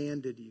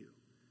commanded you.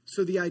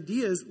 So the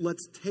idea is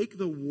let's take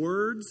the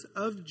words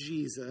of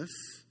Jesus.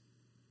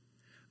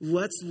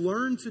 Let's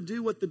learn to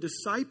do what the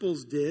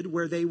disciples did,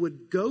 where they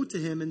would go to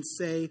him and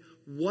say,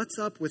 what's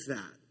up with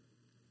that?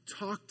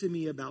 Talk to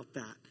me about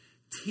that.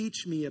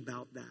 Teach me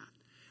about that.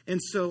 And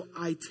so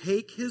I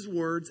take his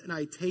words and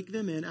I take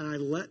them in and I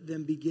let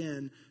them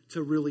begin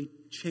to really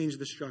change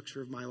the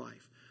structure of my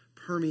life,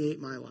 permeate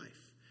my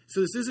life.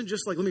 So this isn't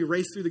just like, let me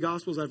race through the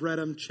Gospels. I've read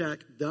them, check,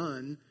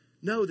 done.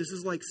 No, this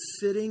is like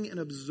sitting and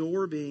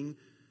absorbing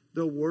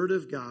the Word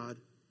of God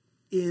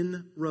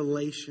in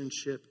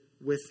relationship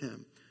with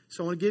him.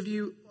 So I want to give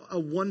you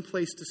one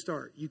place to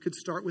start. You could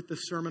start with the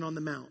Sermon on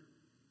the Mount,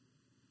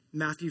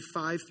 Matthew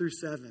 5 through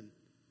 7.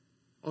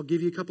 I'll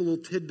give you a couple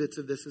little tidbits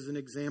of this as an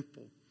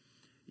example.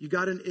 You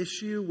got an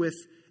issue with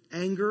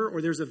anger,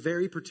 or there's a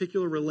very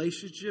particular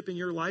relationship in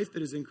your life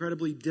that is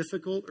incredibly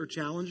difficult or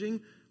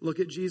challenging. Look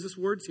at Jesus'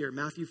 words here,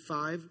 Matthew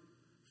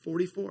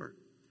 5:44.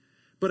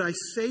 But I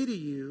say to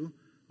you,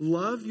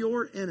 love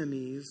your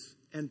enemies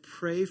and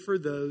pray for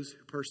those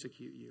who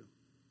persecute you.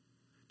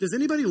 Does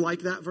anybody like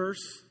that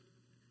verse?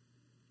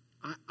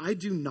 I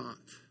do not.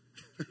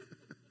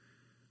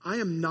 I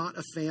am not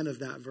a fan of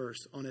that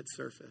verse on its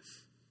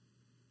surface.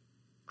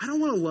 I don't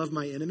want to love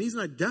my enemies,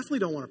 and I definitely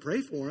don't want to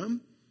pray for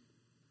them.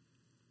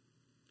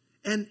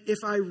 And if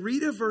I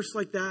read a verse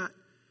like that,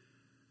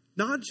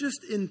 not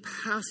just in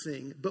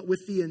passing, but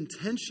with the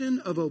intention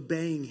of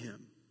obeying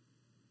him,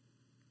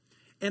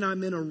 and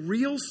I'm in a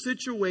real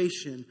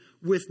situation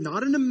with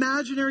not an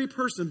imaginary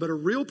person, but a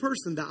real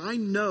person that I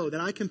know,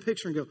 that I can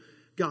picture and go,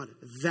 God,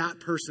 that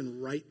person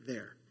right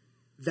there,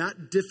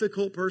 that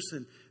difficult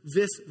person,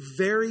 this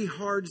very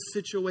hard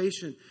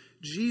situation,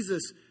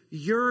 Jesus,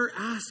 you're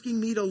asking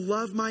me to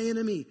love my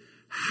enemy.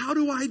 How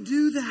do I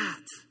do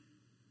that?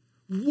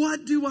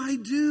 What do I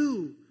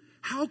do?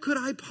 How could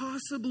I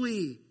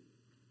possibly?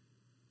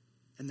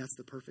 And that's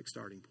the perfect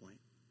starting point.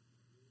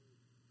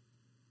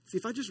 See,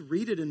 if I just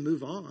read it and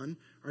move on,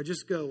 or I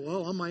just go,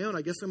 well, on my own,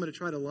 I guess I'm going to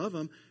try to love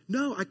them.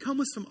 No, I come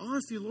with some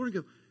honesty to the Lord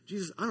and go,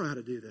 Jesus, I don't know how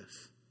to do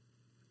this.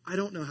 I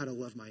don't know how to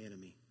love my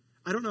enemy.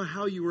 I don't know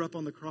how you were up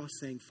on the cross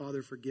saying,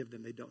 Father, forgive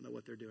them. They don't know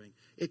what they're doing.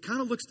 It kind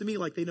of looks to me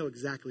like they know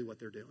exactly what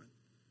they're doing.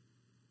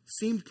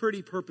 Seemed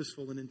pretty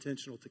purposeful and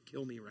intentional to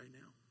kill me right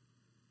now.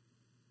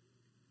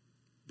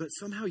 But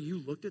somehow you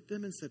looked at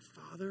them and said,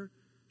 Father,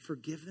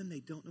 forgive them.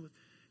 They don't know what.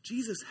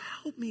 Jesus,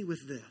 help me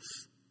with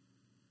this.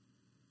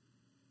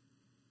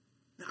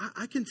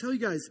 I can tell you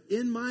guys,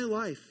 in my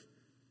life,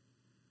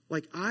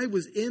 like I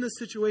was in a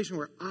situation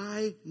where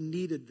I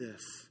needed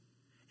this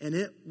and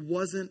it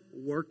wasn't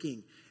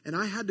working. And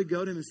I had to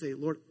go to him and say,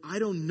 Lord, I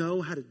don't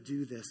know how to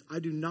do this. I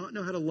do not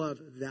know how to love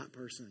that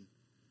person.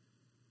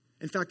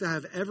 In fact, I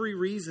have every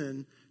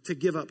reason to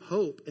give up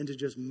hope and to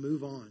just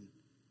move on.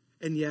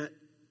 And yet,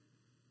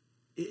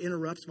 it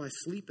interrupts my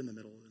sleep in the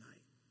middle of the night.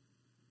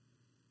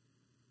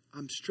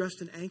 I'm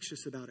stressed and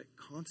anxious about it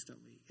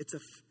constantly.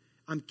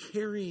 I'm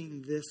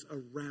carrying this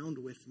around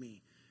with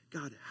me.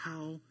 God,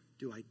 how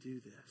do I do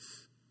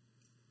this?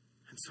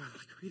 And so I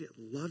read it.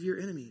 Love your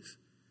enemies.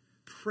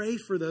 Pray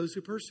for those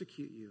who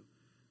persecute you.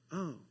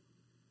 Oh,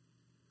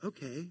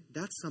 okay,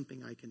 that's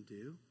something I can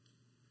do.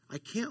 I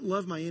can't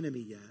love my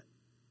enemy yet,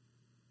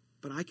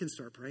 but I can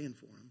start praying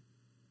for him.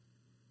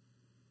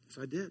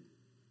 So I did.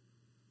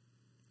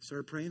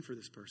 Started praying for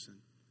this person.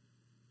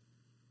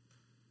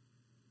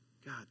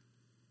 God,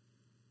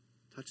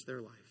 touch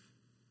their life.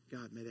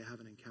 God, may they have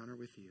an encounter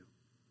with you.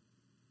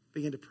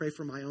 Began to pray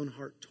for my own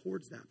heart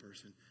towards that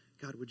person.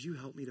 God, would you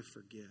help me to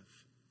forgive?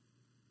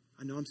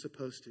 I know I'm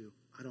supposed to.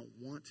 I don't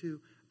want to.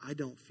 I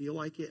don't feel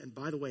like it. And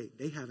by the way,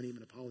 they haven't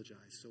even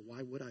apologized. So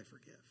why would I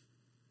forgive?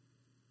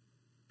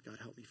 God,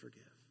 help me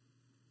forgive.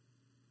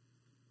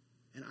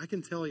 And I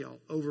can tell y'all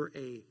over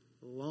a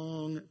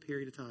long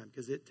period of time,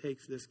 because it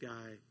takes this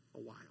guy a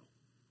while.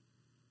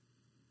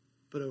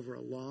 But over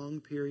a long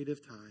period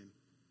of time,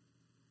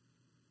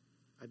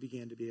 I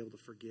began to be able to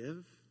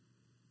forgive.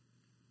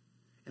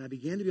 And I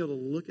began to be able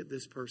to look at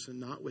this person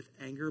not with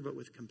anger, but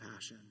with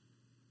compassion.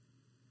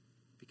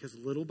 Because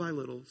little by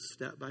little,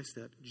 step by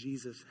step,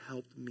 Jesus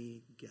helped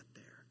me get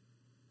there.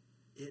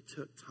 It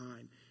took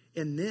time.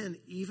 And then,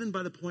 even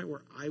by the point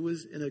where I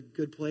was in a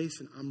good place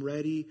and I'm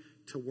ready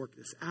to work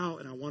this out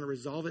and I want to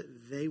resolve it,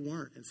 they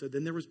weren't. And so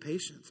then there was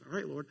patience. All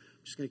right, Lord,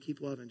 I'm just going to keep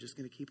loving, just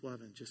going to keep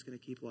loving, just going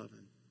to keep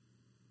loving.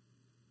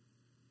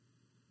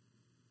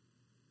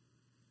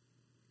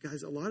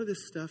 Guys, a lot of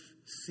this stuff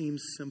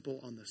seems simple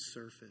on the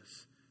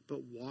surface, but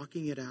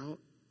walking it out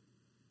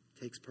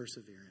takes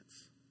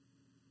perseverance.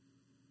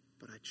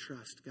 But I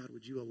trust, God,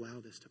 would you allow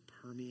this to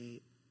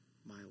permeate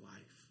my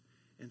life?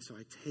 And so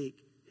I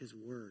take his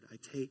word, I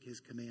take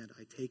his command,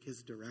 I take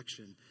his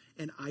direction,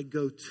 and I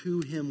go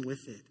to him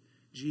with it.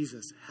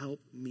 Jesus, help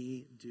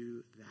me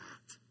do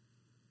that.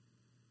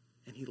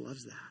 And he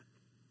loves that.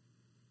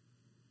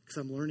 Because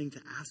I'm learning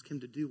to ask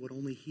him to do what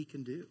only he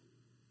can do.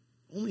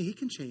 Only he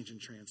can change and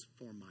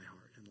transform my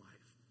heart and life.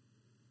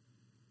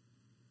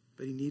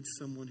 But he needs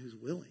someone who's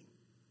willing,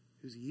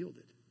 who's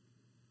yielded.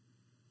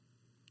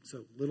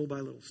 So little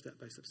by little, step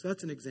by step. So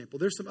that's an example.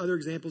 There's some other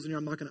examples in here.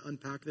 I'm not going to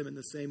unpack them in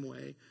the same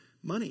way.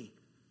 Money.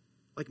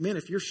 Like, man,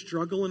 if you're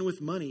struggling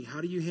with money, how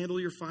do you handle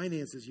your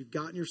finances? You've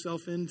gotten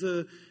yourself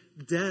into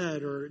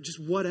debt or just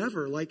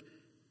whatever. Like,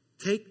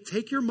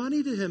 take your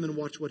money to him and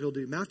watch what he'll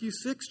do. Matthew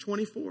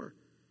 6:24.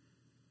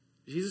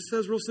 Jesus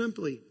says real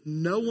simply,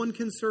 no one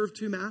can serve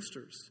two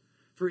masters.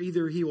 For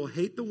either he will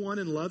hate the one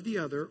and love the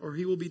other, or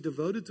he will be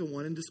devoted to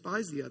one and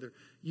despise the other.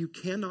 You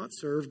cannot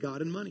serve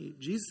God and money.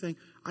 Jesus is saying,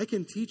 I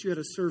can teach you how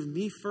to serve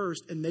me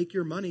first and make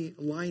your money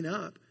line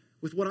up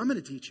with what I'm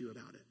going to teach you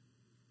about it.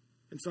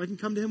 And so I can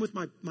come to him with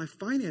my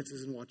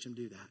finances and watch him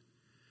do that.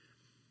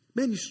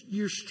 Man,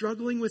 you're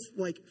struggling with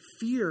like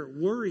fear,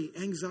 worry,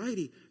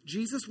 anxiety.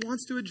 Jesus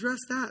wants to address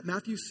that.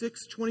 Matthew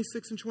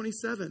 6:26 and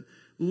 27.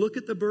 Look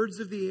at the birds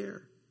of the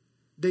air.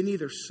 They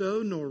neither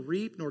sow nor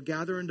reap nor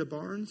gather into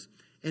barns,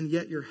 and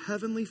yet your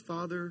heavenly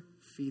Father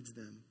feeds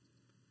them.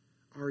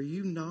 Are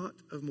you not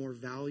of more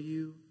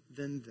value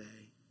than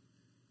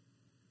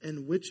they?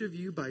 And which of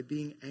you, by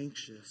being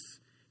anxious,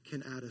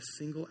 can add a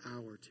single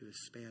hour to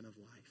his span of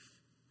life?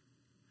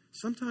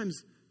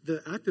 Sometimes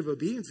the act of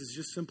obedience is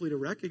just simply to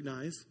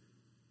recognize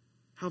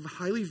how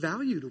highly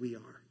valued we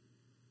are.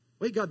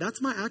 Wait, God,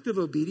 that's my act of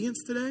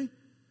obedience today?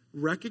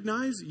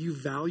 Recognize you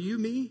value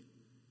me,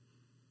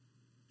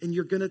 and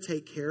you're going to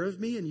take care of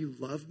me, and you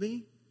love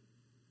me?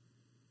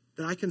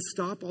 That I can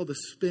stop all the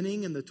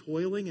spinning and the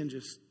toiling and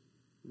just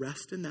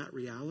rest in that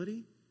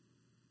reality?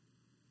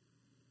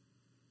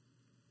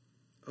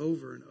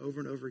 Over and over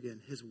and over again,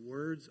 his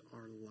words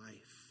are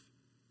life.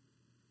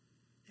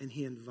 And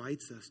he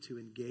invites us to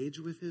engage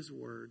with his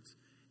words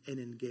and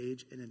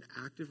engage in an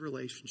active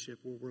relationship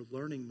where we're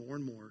learning more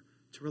and more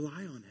to rely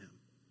on him.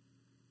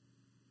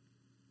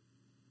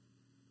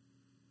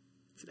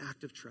 It's an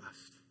act of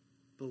trust,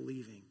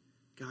 believing,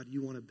 God,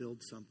 you want to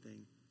build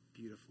something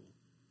beautiful.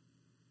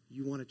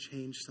 You want to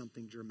change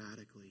something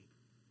dramatically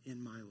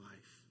in my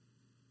life.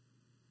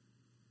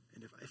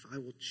 And if I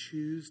will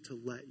choose to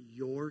let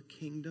your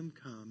kingdom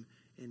come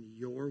and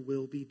your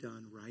will be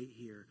done right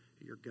here,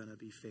 you're going to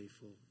be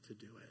faithful to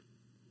do it.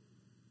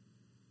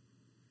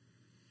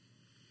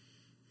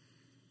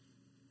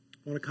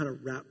 I want to kind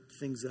of wrap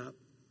things up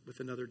with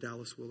another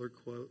Dallas Willard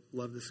quote.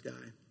 Love this guy.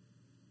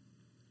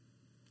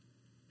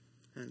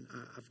 And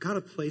I've kind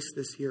of placed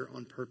this here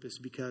on purpose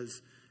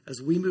because as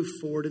we move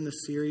forward in the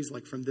series,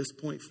 like from this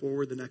point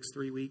forward, the next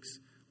 3 weeks,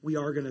 we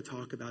are going to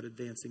talk about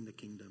advancing the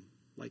kingdom,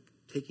 like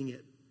taking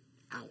it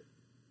out,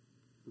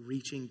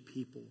 reaching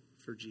people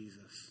for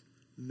Jesus,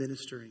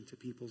 ministering to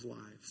people's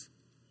lives.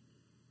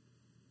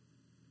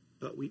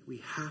 But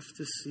we have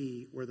to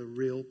see where the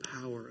real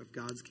power of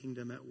God's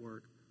kingdom at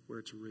work, where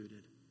it's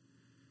rooted.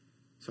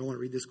 So I want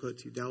to read this quote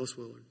to you, Dallas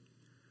Willard.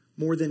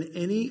 More than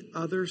any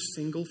other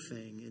single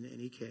thing in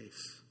any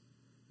case,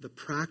 the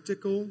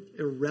practical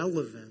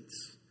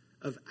irrelevance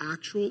of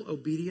actual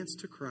obedience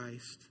to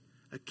Christ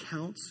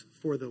accounts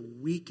for the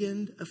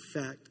weakened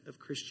effect of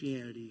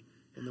Christianity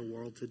in the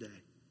world today.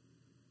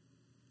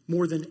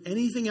 More than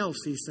anything else,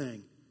 he's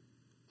saying,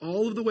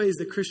 all of the ways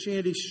that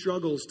Christianity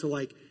struggles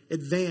to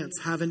advance,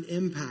 have an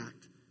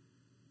impact,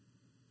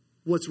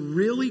 what's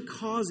really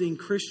causing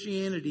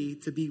Christianity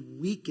to be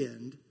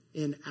weakened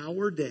in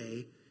our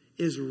day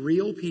is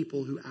real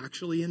people who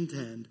actually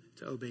intend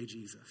to obey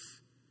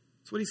Jesus.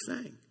 That's what he's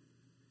saying.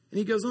 And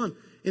he goes on,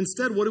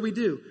 instead, what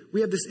do?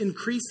 We have this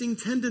increasing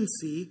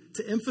tendency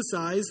to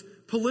emphasize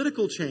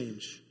political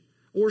change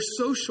or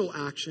social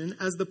action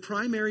as the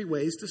primary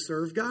ways to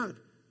serve God.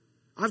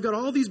 I've got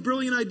all these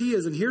brilliant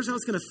ideas, and here's how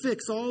it's going to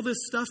fix all this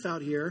stuff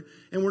out here.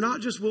 And we're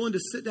not just willing to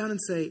sit down and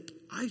say,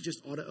 I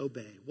just ought to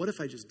obey. What if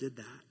I just did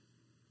that?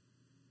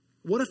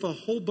 What if a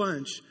whole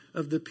bunch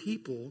of the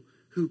people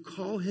who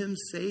call him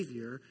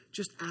Savior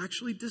just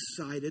actually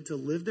decided to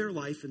live their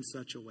life in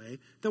such a way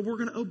that we're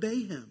going to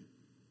obey him?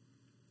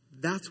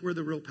 That's where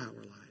the real power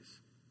lies.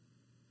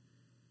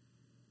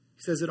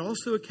 He says it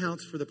also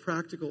accounts for the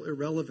practical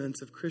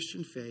irrelevance of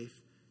Christian faith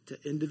to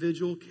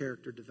individual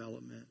character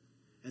development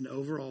and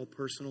overall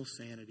personal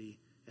sanity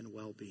and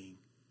well-being.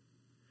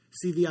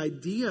 See, the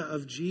idea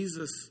of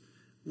Jesus'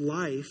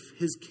 life,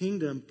 his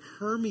kingdom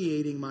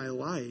permeating my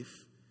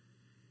life,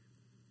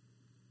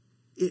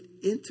 it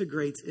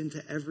integrates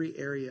into every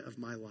area of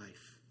my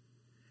life.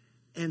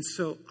 And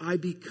so I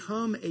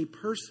become a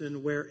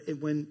person where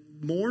when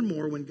more and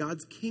more, when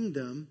God's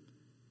kingdom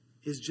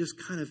is just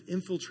kind of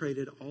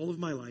infiltrated all of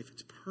my life,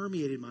 it's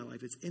permeated my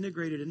life, it's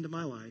integrated into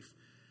my life,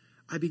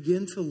 I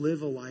begin to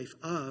live a life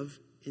of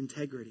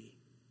integrity.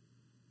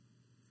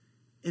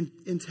 And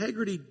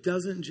integrity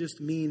doesn't just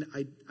mean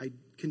I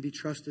can be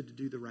trusted to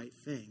do the right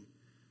thing.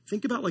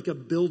 Think about like a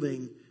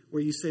building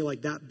where you say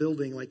like that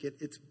building, like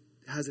it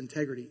has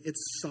integrity.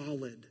 It's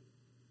solid.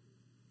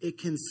 It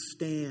can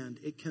stand.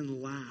 It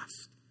can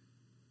last.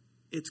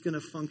 It's going to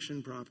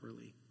function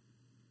properly.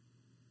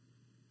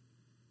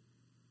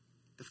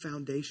 The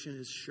foundation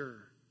is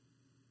sure.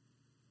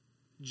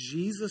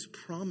 Jesus'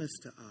 promise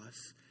to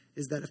us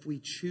is that if we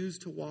choose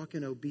to walk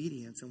in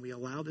obedience and we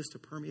allow this to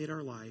permeate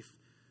our life,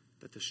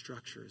 that the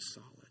structure is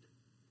solid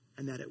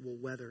and that it will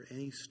weather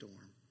any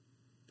storm.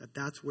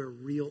 That's where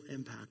real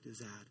impact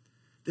is at.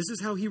 This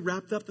is how he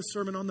wrapped up the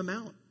Sermon on the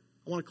Mount.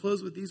 I want to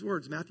close with these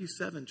words, Matthew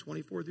 7,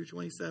 24 through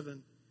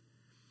 27.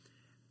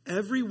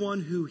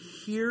 Everyone who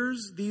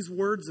hears these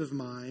words of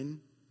mine,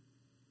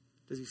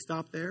 does he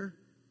stop there?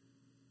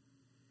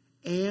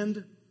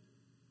 And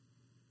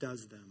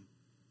does them,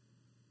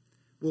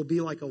 will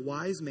be like a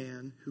wise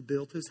man who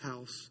built his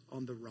house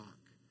on the rock.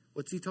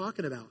 What's he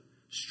talking about?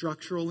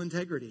 Structural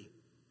integrity.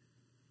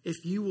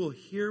 If you will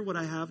hear what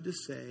I have to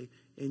say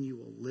and you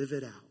will live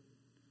it out,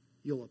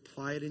 you'll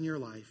apply it in your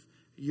life,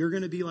 you're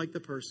going to be like the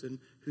person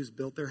who's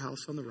built their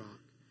house on the rock.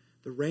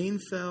 The rain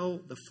fell,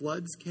 the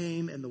floods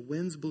came, and the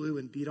winds blew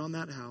and beat on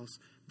that house,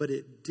 but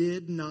it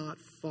did not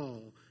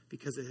fall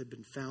because it had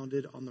been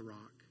founded on the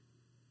rock.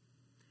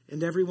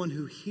 And everyone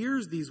who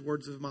hears these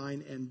words of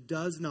mine and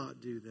does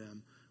not do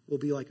them will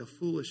be like a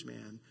foolish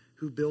man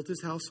who built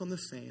his house on the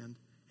sand,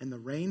 and the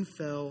rain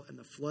fell, and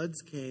the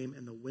floods came,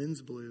 and the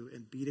winds blew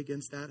and beat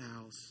against that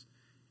house,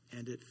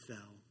 and it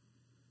fell,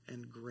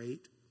 and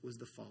great was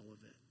the fall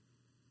of it.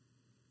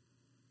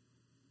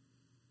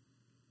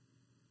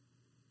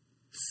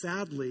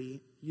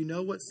 Sadly, you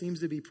know what seems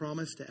to be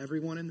promised to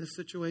everyone in this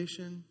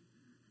situation?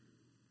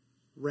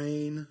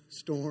 Rain,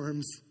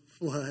 storms,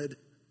 flood.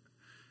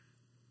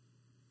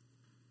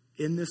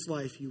 In this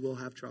life you will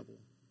have trouble,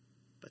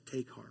 but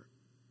take heart,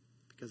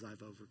 because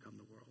I've overcome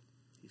the world,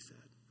 he said.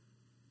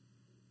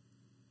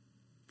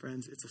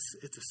 Friends,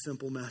 it's a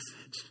simple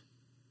message,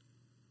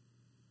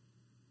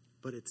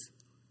 but it's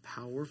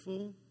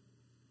powerful.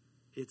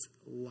 It's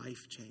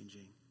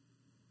life-changing.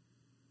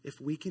 If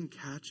we can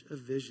catch a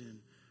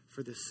vision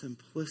for the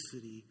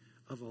simplicity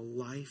of a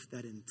life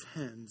that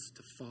intends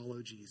to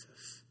follow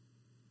Jesus,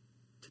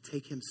 to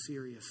take him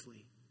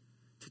seriously,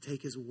 to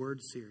take his word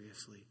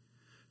seriously,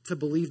 to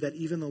believe that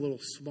even the little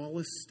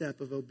smallest step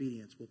of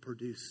obedience will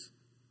produce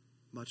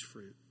much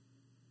fruit,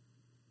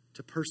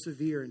 to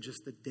persevere in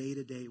just the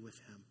day-to-day with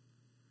him,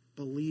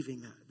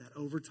 believing that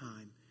over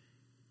time,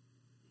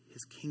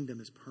 his kingdom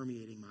is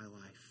permeating my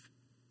life,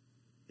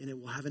 and it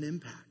will have an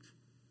impact.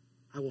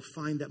 I will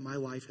find that my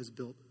life has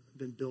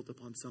been built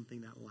upon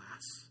something that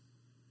lasts,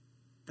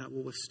 that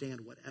will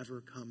withstand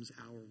whatever comes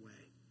our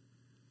way.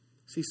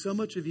 See, so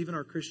much of even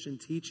our Christian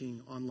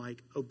teaching on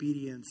like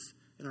obedience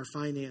and our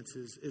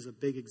finances is a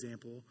big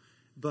example,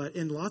 but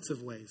in lots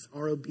of ways,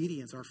 our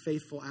obedience, our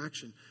faithful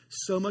action,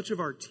 so much of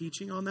our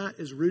teaching on that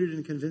is rooted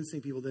in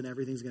convincing people that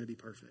everything's going to be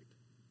perfect.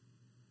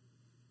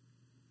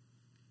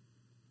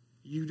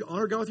 You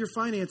honor God with your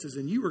finances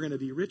and you are going to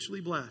be richly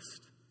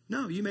blessed.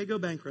 No, you may go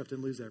bankrupt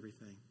and lose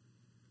everything,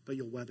 but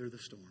you'll weather the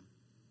storm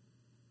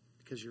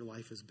because your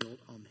life is built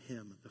on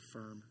him, the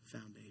firm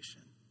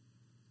foundation.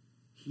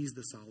 He's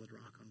the solid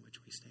rock on which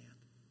we stand.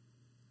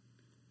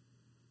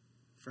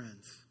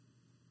 Friends,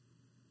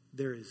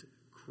 there is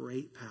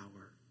great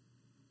power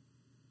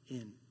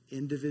in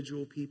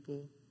individual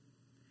people,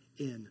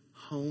 in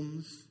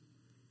homes,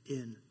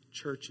 in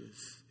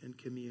churches, in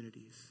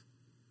communities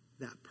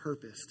that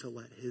purpose to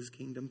let his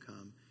kingdom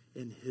come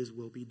and his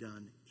will be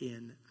done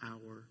in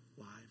our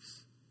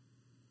lives.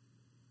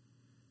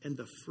 And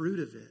the fruit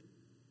of it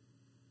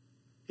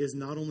is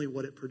not only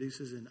what it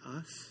produces in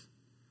us,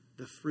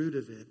 the fruit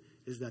of it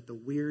is that the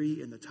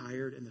weary and the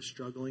tired and the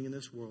struggling in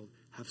this world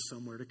have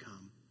somewhere to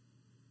come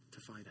to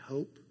find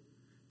hope,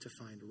 to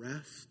find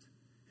rest,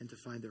 and to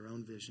find their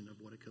own vision of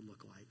what it could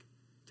look like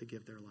to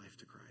give their life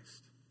to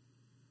Christ.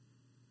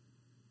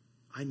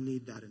 I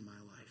need that in my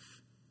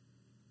life.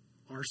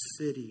 Our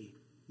city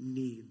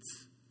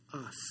needs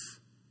us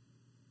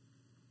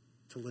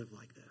to live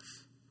like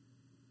this,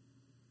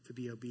 to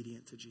be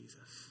obedient to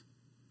Jesus.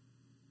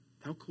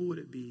 How cool would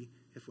it be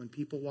if when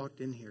people walked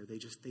in here,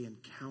 they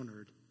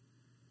encountered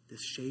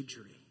this shade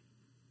tree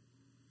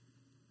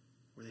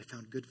where they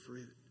found good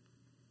fruit.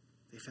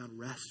 They found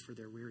rest for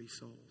their weary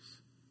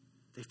souls.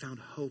 They found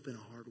hope in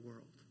a hard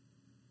world.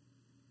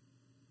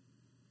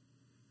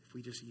 If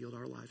we just yield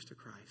our lives to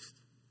Christ,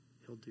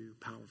 he'll do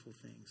powerful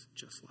things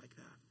just like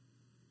that.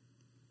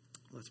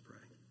 Let's pray.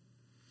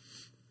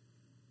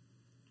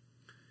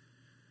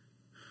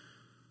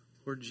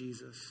 Lord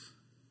Jesus,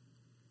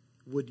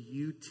 would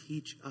you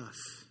teach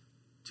us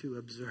to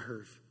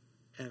observe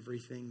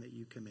everything that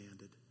you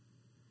commanded?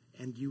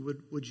 And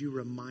would you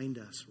remind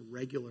us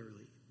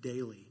regularly,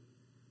 daily,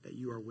 that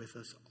you are with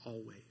us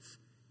always,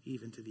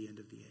 even to the end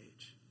of the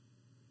age.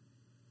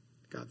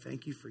 God,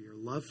 thank you for your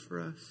love for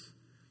us.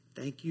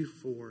 Thank you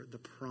for the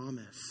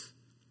promise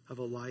of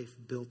a life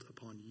built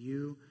upon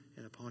you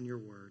and upon your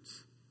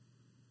words.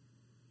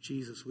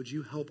 Jesus, would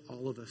you help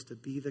all of us to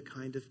be the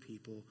kind of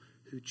people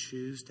who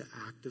choose to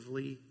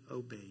actively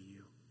obey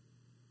you,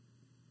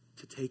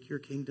 to take your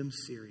kingdom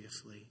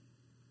seriously,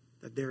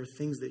 that there are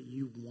things that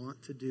you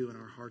want to do in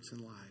our hearts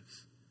and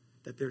lives,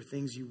 that there are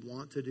things you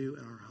want to do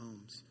in our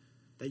homes,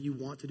 that you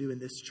want to do in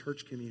this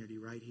church community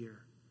right here,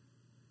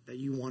 that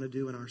you want to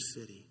do in our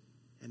city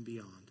and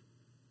beyond.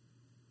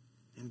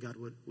 And God,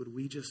 would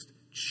we just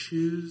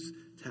choose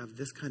to have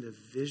this kind of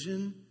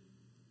vision,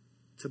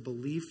 to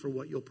believe for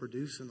what you'll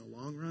produce in the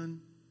long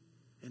run?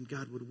 And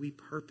God, would we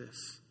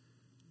purpose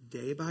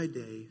day by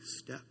day,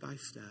 step by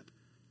step,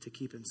 to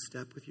keep in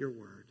step with your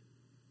word,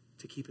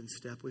 to keep in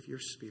step with your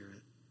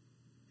spirit,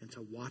 and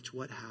to watch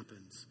what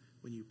happens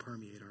when you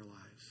permeate our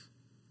lives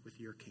with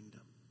your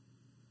kingdom.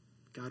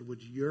 God,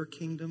 would your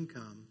kingdom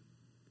come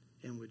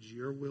and would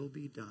your will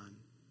be done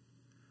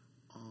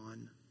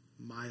on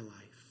my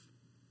life,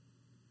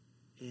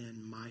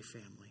 in my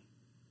family,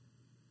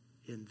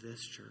 in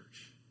this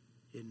church,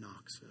 in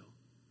Knoxville,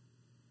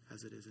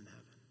 as it is in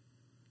heaven.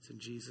 It's in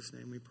Jesus'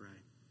 name we pray.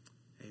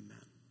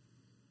 Amen.